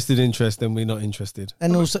no vested interest, then we're not interested.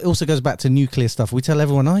 And also goes back to nuclear stuff. We tell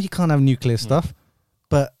everyone, oh, you can't have nuclear stuff,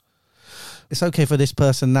 but it's okay for this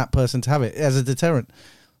person, that person to have it as a deterrent.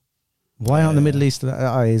 Why aren't the Middle East? It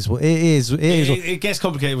is. It gets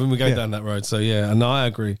complicated when we go Yeah. down that road. So yeah, and I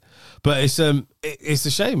agree. But it's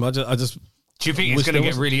a shame. I just Do you think it's wish going to there get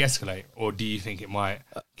wasn't. really escalate, or do you think it might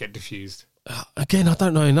get diffused? Again, I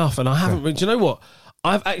don't know enough, and I haven't. Do you know what?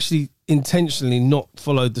 I've actually intentionally not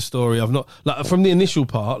followed the story. I've not, like, from the initial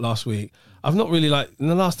part last week. I've not really, like, in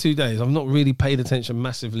the last 2 days, I've not really paid attention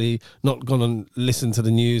massively. Not gone and listened to the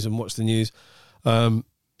news and watched the news.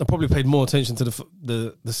 I probably paid more attention to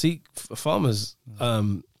the Sikh farmers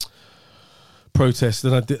protest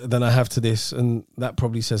than I have to this, and that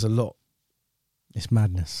probably says a lot. It's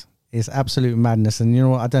madness. It's absolute madness. And you know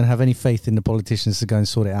what? I don't have any faith in the politicians to go and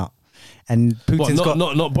sort it out. And Putin's What,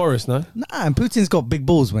 got not Boris, no. nah, and Putin's got big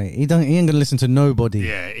balls, mate. He ain't gonna listen to nobody.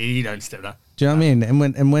 Yeah, you don't step that. Do you know what I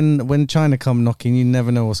mean? And when China come knocking, you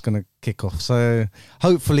never know what's gonna kick off. So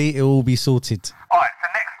hopefully it will all be sorted. All right, so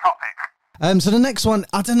next topic. So the next one,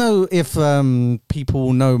 I don't know if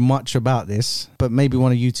people know much about this, but maybe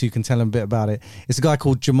one of you two can tell them a bit about it. It's a guy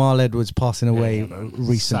called Jamal Edwards passing away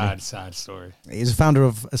recently. Sad story. He's a founder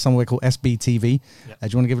of somewhere called SBTV. Yeah. Do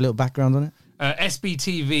you want to give a little background on it?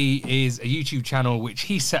 SBTV is a YouTube channel which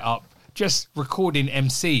he set up just recording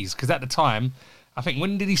MCs, because at the time, I think,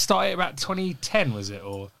 when did he start it? About 2010, was it?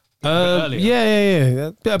 Or a bit earlier?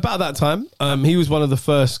 Yeah. About that time, he was one of the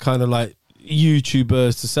first kind of like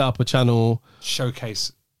YouTubers to set up a channel.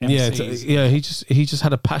 Showcase MCs. He just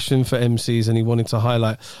had a passion for MCs, and he wanted to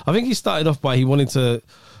highlight. I think he started off by he wanted to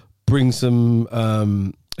bring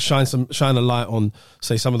some shine a light on,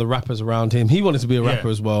 say, some of the rappers around him. He wanted to be a rapper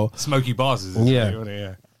as well. Smokey Bars is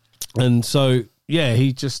Yeah. And so, yeah,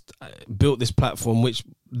 he just built this platform, which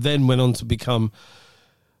then went on to become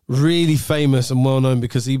really famous and well known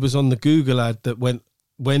because he was on the Google ad that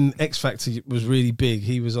when X Factor was really big.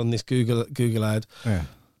 He was on this Google ad. Yeah.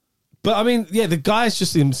 But I mean, yeah, the guy's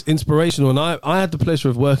just inspirational, and I had the pleasure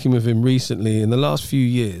of working with him recently in the last few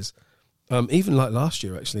years, even like last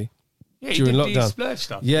year actually. Yeah, during he did lockdown. the Splurge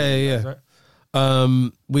stuff. Yeah.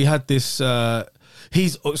 Right? We had this. I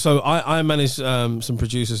manage some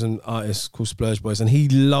producers and artists called Splurge Boys, and he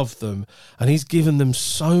loved them, and he's given them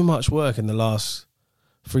so much work in the last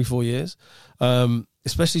 3-4 years,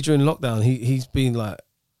 especially during lockdown. He's been like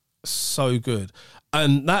so good,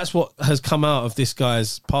 and that's what has come out of this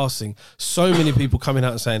guy's passing. So many people coming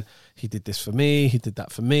out and saying he did this for me, he did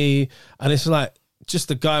that for me, and it's like just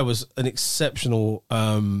the guy was an exceptional.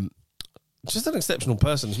 Just an exceptional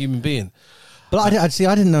person, human being. But I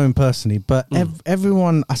didn't know him personally, but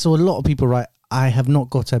everyone, I saw a lot of people write, I have not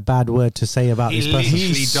got a bad word to say about this person.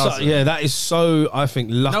 He doesn't. Yeah, that is so. I think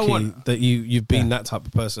lucky one- that you've been that type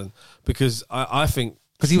of person, because I think.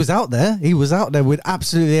 Because he was out there. He was out there with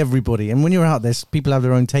absolutely everybody. And when you're out there, people have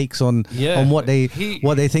their own takes on what they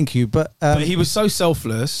think of you. But he was so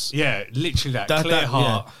selfless. Yeah, literally that clear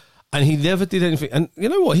heart. Yeah. And he never did anything. And you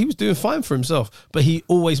know what? He was doing fine for himself, but he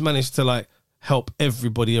always managed to like help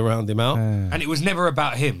everybody around him out. And it was never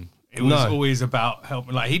about him. It was No. always about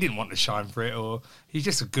helping. Like, he didn't want to shine for it, or he's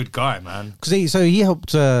just a good guy, man. Because he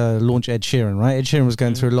helped launch Ed Sheeran, right? Ed Sheeran was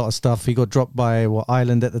going through a lot of stuff. He got dropped by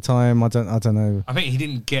Island at the time. I don't know. I think he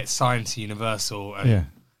didn't get signed to Universal.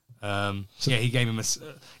 And, he gave him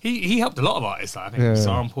he helped a lot of artists. Like, I think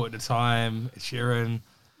Sample at the time, Ed Sheeran.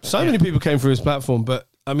 So many people came through his platform, but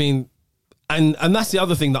I mean, and that's the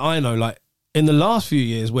other thing that I know. Like in the last few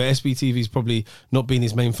years, where SBTV's probably not been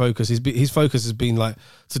his main focus, his focus has been like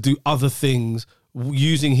to do other things,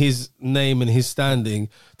 using his name and his standing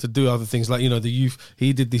to do other things. Like, you know, the youth.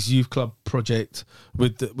 He did this youth club project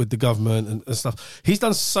with the government and stuff. He's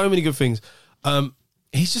done so many good things.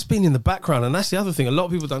 He's just been in the background, and that's the other thing. A lot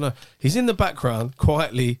of people don't know. He's in the background,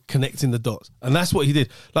 quietly connecting the dots, and that's what he did.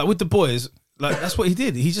 Like with the boys, like that's what he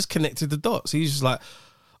did. He just connected the dots. He's just like,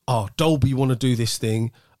 oh, Dolby want to do this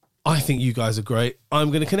thing. I think you guys are great.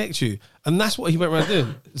 I'm going to connect you. And that's what he went around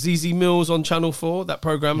doing. ZZ Mills on Channel 4, that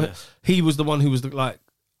program, he was the one who was, like,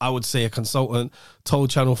 I would say a consultant,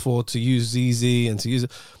 told Channel 4 to use ZZ and to use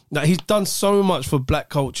it. Now, he's done so much for black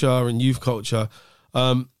culture and youth culture.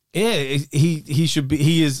 He should be,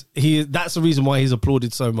 he is, that's the reason why he's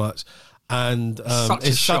applauded so much. And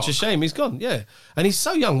it's such a shame. He's gone, yeah. And he's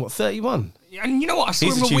so young, 31? And you know what? I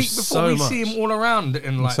saw him a week before. We see him all around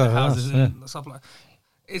in like the houses and stuff like that.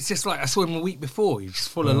 It's just like I saw him a week before. He's just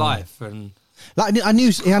full of life, and like I knew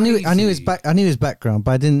his background,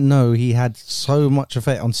 but I didn't know he had so much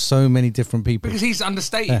effect on so many different people. Because he's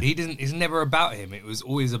understated. It's never about him. It was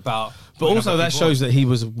always about. But also that shows that he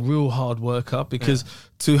was a real hard worker, because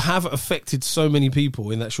to have affected so many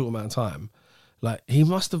people in that short amount of time, like he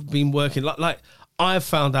must have been working. Like I've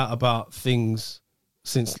found out about things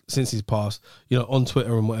since he's passed, you know, on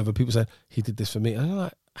Twitter and whatever. People say he did this for me, and I'm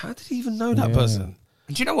like, how did he even know that person?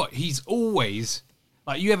 And do you know what? He's always,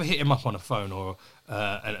 like, you ever hit him up on a phone or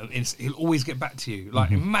he'll always get back to you.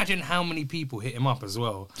 Like, imagine how many people hit him up as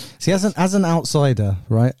well. See, as an outsider,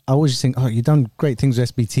 right, I always just think, oh, you've done great things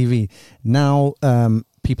with SBTV. Now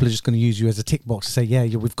people are just going to use you as a tick box to say, yeah,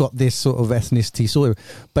 we've got this sort of ethnicity sorted.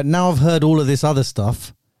 But now I've heard all of this other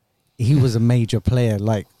stuff. He was a major player,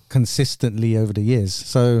 like, consistently over the years.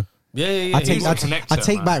 So I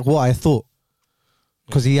take back what I thought.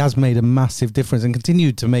 Because he has made a massive difference and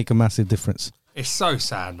continued to make a massive difference. It's so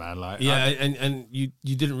sad, man. Like, and you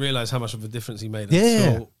didn't realise how much of a difference he made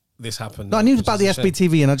until this happened. No, I knew about the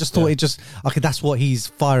SBTV, and I just thought that's what he's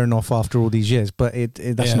firing off after all these years, but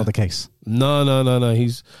that's not the case. No.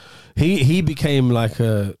 He became like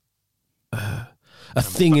a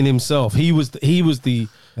thing in himself. He was the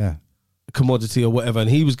commodity or whatever, and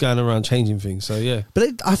he was going around changing things. So yeah,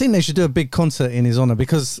 but I think they should do a big concert in his honor,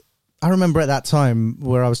 because I remember at that time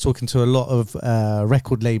where I was talking to a lot of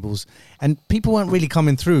record labels, and people weren't really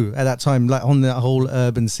coming through at that time, like on the whole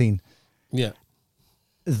urban scene. Yeah.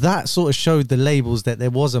 That sort of showed the labels that there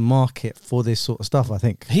was a market for this sort of stuff, I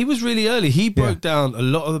think. He was really early. He broke down a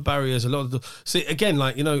lot of the barriers, see, again,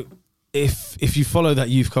 like, you know, if you follow that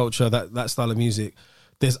youth culture, that style of music,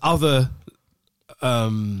 there's other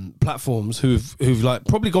platforms who've like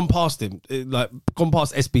probably gone past him, like gone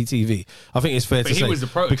past SBTV. I think it's fair to say he was the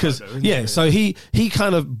prototype, because though, so he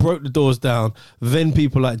kind of broke the doors down. Then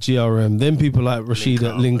people like GRM, then people like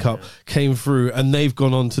Rashida Link Up came through, and they've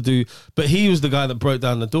gone on to do. But he was the guy that broke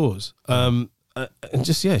down the doors, and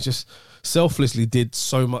just selflessly did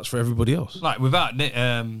so much for everybody else. Like without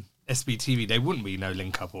SBTV, they wouldn't be no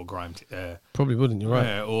Link Up or Grime. Probably wouldn't. You're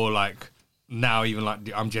right. Or like. Now even like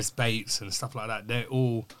I'm Just Bates and stuff like that, they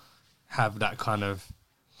all have that kind of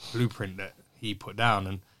blueprint that he put down,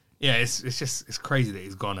 and it's crazy that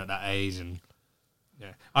he's gone at that age. And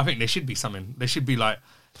I think there should be something. There should be like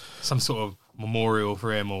some sort of memorial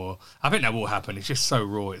for him, or I think that will happen. It's just so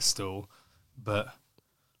raw, it's still, but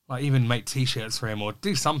like even make T-shirts for him or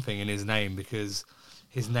do something in his name, because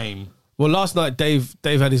his name. Well, last night Dave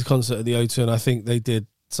had his concert at the O2, and I think they did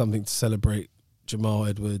something to celebrate Jamal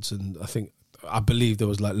Edwards, and I believe there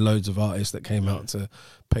was like loads of artists that came out to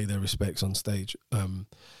pay their respects on stage.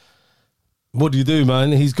 What do you do,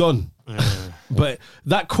 man? He's gone. But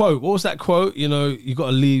that quote, what was that quote? You know, you got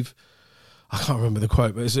to leave. I can't remember the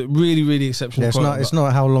quote, but it's a really, really exceptional quote. It's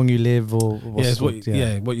not how long you live or what you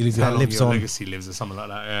leave. How long your legacy lives or something like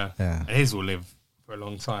that. Yeah. And his will live for a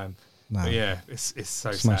long time. Nah. But yeah, it's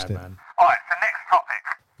so Smashed sad, it. man. All right, so next topic.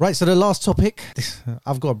 Right, so the last topic,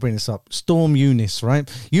 I've got to bring this up. Storm Eunice, right?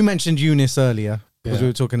 You mentioned Eunice earlier because Yeah. we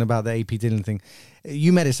were talking about the AP Dillon thing.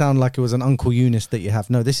 You made it sound like it was an Uncle Eunice that you have.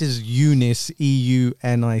 No, this is Eunice,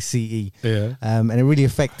 EUNICE. Yeah. And it really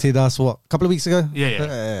affected us, what, a couple of weeks ago?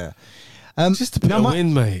 Yeah. Just a bit of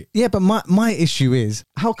wind, mate. Yeah, but my issue is,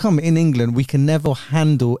 how come in England we can never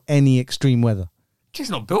handle any extreme weather? Just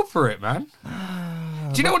not built for it, man.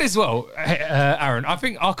 Do you know what as well, Aaron? I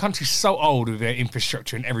think our country's so old with their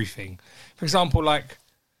infrastructure and everything. For example, like,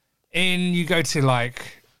 you go to, like,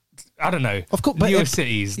 I don't know, Of course, but newer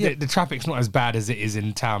cities, yeah. the traffic's not as bad as it is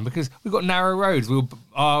in town because we've got narrow roads.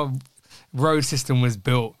 Our road system was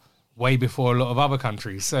built way before a lot of other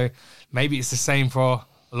countries. So maybe it's the same for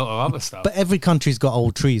a lot of other stuff. But every country's got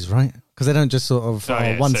old trees, right? Because they don't just sort of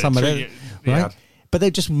one so summer, tree- right? yeah. But they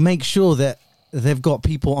just make sure that they've got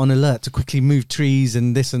people on alert to quickly move trees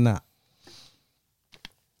and this and that.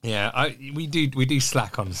 Yeah, we do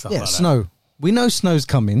slack on stuff Yeah, like snow. We know snow's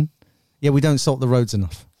coming. Yeah, we don't salt the roads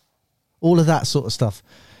enough. All of that sort of stuff.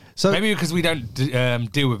 So that. Maybe because we don't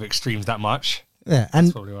deal with extremes that much. yeah, That's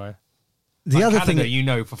and probably why. the Like other Canada,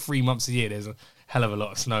 thing, for 3 months a year, there's a hell of a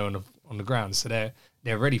lot of snow on the ground, so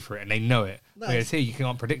they're ready for it and they know it. Whereas here, you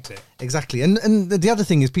can't predict it. exactly. And the other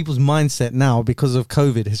thing is people's mindset now because of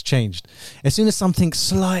COVID has changed. As soon as something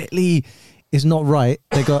slightly is not right,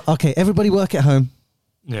 they go, okay, everybody work at home.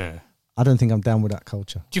 Yeah. I don't think I'm down with that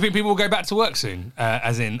culture. Do you think people will go back to work soon,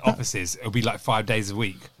 as in offices? It'll be like 5 days a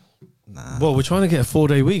week. Well, we're trying to get a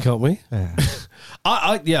 4-day week, aren't we? Yeah.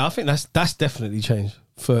 I think that's definitely changed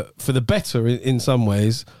for the better in some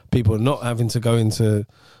ways. People are not having to go into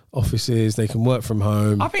offices; they can work from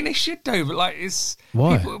home. I think they should though, but like it's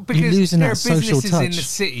Why? because losing there that are social businesses in touch. the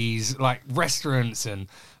cities like restaurants and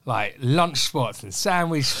like lunch spots and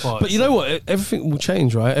sandwich spots. But you know what? Everything will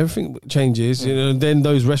change, right? Everything changes. You know, and then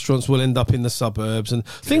those restaurants will end up in the suburbs, and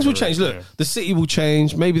things will change. Look, yeah. the city will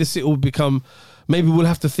change. Maybe the city will become. Maybe we'll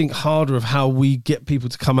have to think harder of how we get people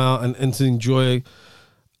to come out and to enjoy.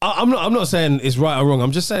 I'm not saying it's right or wrong.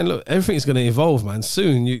 I'm just saying, look, everything's going to evolve, man.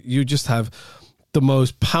 Soon you just have the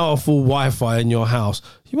most powerful Wi-Fi in your house.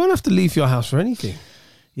 You won't have to leave your house for anything.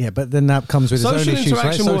 Yeah, but then that comes with its own Social issues, right?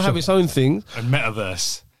 interaction will have its own things. and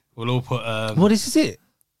metaverse. We'll all put. Well, this is it.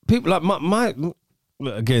 People like my look,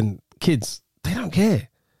 again, kids, they don't care.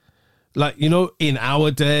 Like, you know, in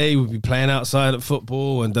our day, we'd be playing outside at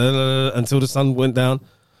football and until the sun went down.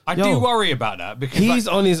 I Yo, do worry about that because He's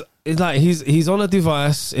like, on his. It's like he's on a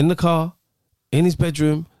device in the car, in his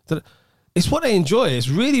bedroom. It's what they enjoy. It's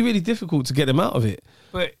really, really difficult to get them out of it.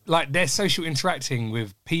 but like their social interacting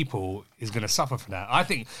with people is going to suffer for that.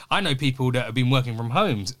 I know people that have been working from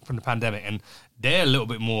home from the pandemic, and they're a little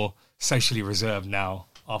bit more socially reserved now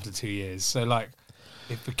after 2 years. So like,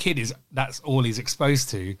 if the kid that's all he's exposed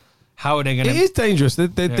to, how are they going It is dangerous.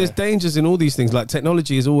 There's dangers in all these things. Like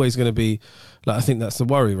technology is always going to be, like I think that's the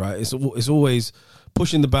worry, right? It's always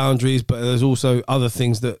pushing the boundaries, but there's also other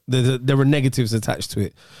things that there are negatives attached to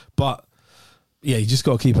it. But yeah, you just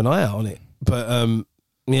got to keep an eye out on it. But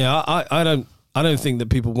yeah, I don't think that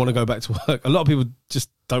people want to go back to work. A lot of people just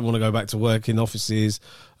don't want to go back to work in offices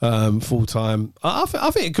full time. I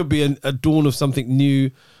think it could be a dawn of something new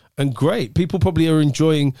and great. People probably are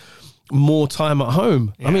enjoying more time at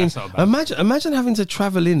home. Yeah, I mean, that's not bad. imagine having to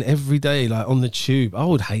travel in every day, like on the tube. I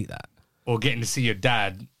would hate that. or getting to see your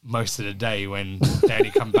dad most of the day when they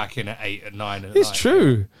only come back in at 8 at 9 at It's night.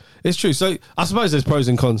 true. It's true. So I suppose there's pros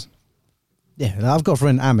and cons. Yeah, I've got a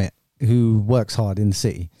friend Amit who works hard in the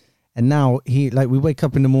city, and now we wake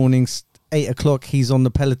up in the mornings 8 o'clock. He's on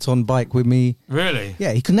the Peloton bike with me. Really?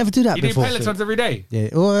 Yeah, he could never do that You do before. pelotons every day? Yeah,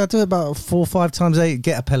 well, I do it about 4 or 5 times a day.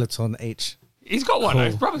 Get a Peloton H. He's got one.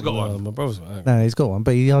 His brother's got one. My brother's right. No, he's got one,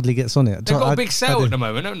 but he hardly gets on it. They've got I- a big I sale do. at the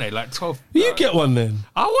moment, don't they? Like 12. You get one then.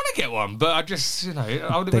 I want to get one, but I just, I would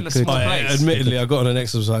have They been a could. small place. Admittedly, I got on an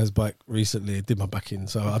exercise bike recently. It did my back in,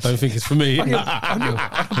 so I don't think it's for me. On your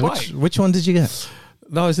bike. Which one did you get?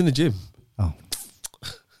 No, it's in the gym. Oh,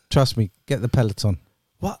 trust me, get the Peloton.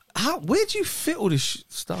 What? How? Where do you fit all this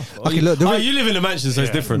stuff? Okay, look, the you live in a mansion, so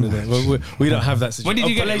it's different, isn't it? We don't have that situation. When did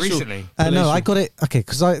you get it palatial- recently? No, palatial. I got it. Okay,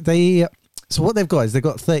 because so what they've got is they've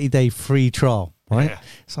got 30-day free trial, right? Yeah.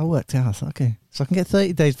 So I worked out. I thought, okay, so I can get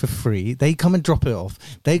 30 days for free. They come and drop it off.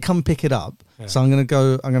 They come pick it up. Yeah. So I'm gonna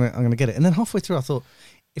go. I'm gonna get it. And then halfway through, I thought,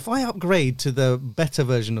 if I upgrade to the better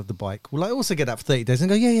version of the bike, will I also get that for 30 days? And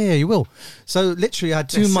go, yeah, you will. So literally, I had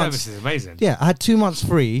 2 Their months. service is amazing. Yeah, I had 2 months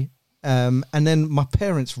free. And then my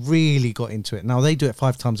parents really got into it. Now they do it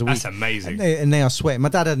 5 times a week. That's amazing. And they are sweating. My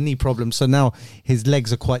dad had knee problems, so now his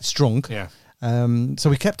legs are quite strong. Yeah. So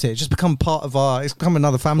we kept it. It's just become part of it's become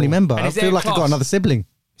another family member. And I is there feel a like I've got class? another sibling.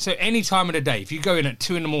 So any time of the day, if you go in at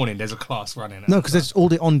 2 a.m, there's a class running. No, because it's all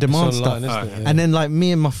the on-demand It's stuff. online, isn't it? And then like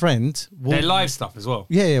me and my friend, They're live stuff as well.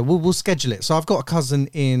 Yeah, we'll schedule it. So I've got a cousin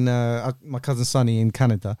in my cousin Sonny in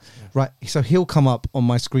Canada, right? So he'll come up on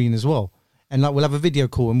my screen as well, and like we'll have a video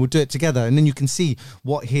call and we'll do it together, and then you can see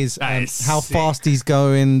what his That is how sick. fast he's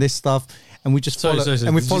going, this stuff, and we just follow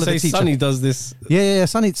and we Did follow you the say teacher. Sonny does this. Yeah.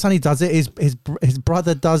 Sonny does it. His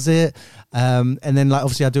brother does it, and then like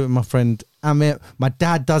obviously I do it with my friend Amit. My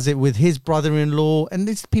dad does it with his brother-in-law, and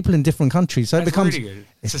it's people in different countries. So That's it becomes really good.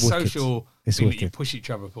 It's a wicked. social It's thing that you wicked. push each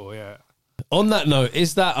other for, yeah. On that note,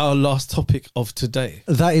 is that our last topic of today?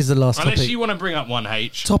 That is the last Unless topic. you want to bring up one,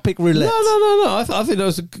 H. Topic roulette. No. I think that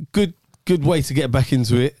was a good way to get back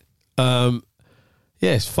into it.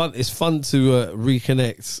 Yeah, it's fun. It's fun to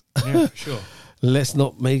reconnect. Yeah, for sure. Let's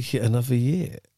not make it another year.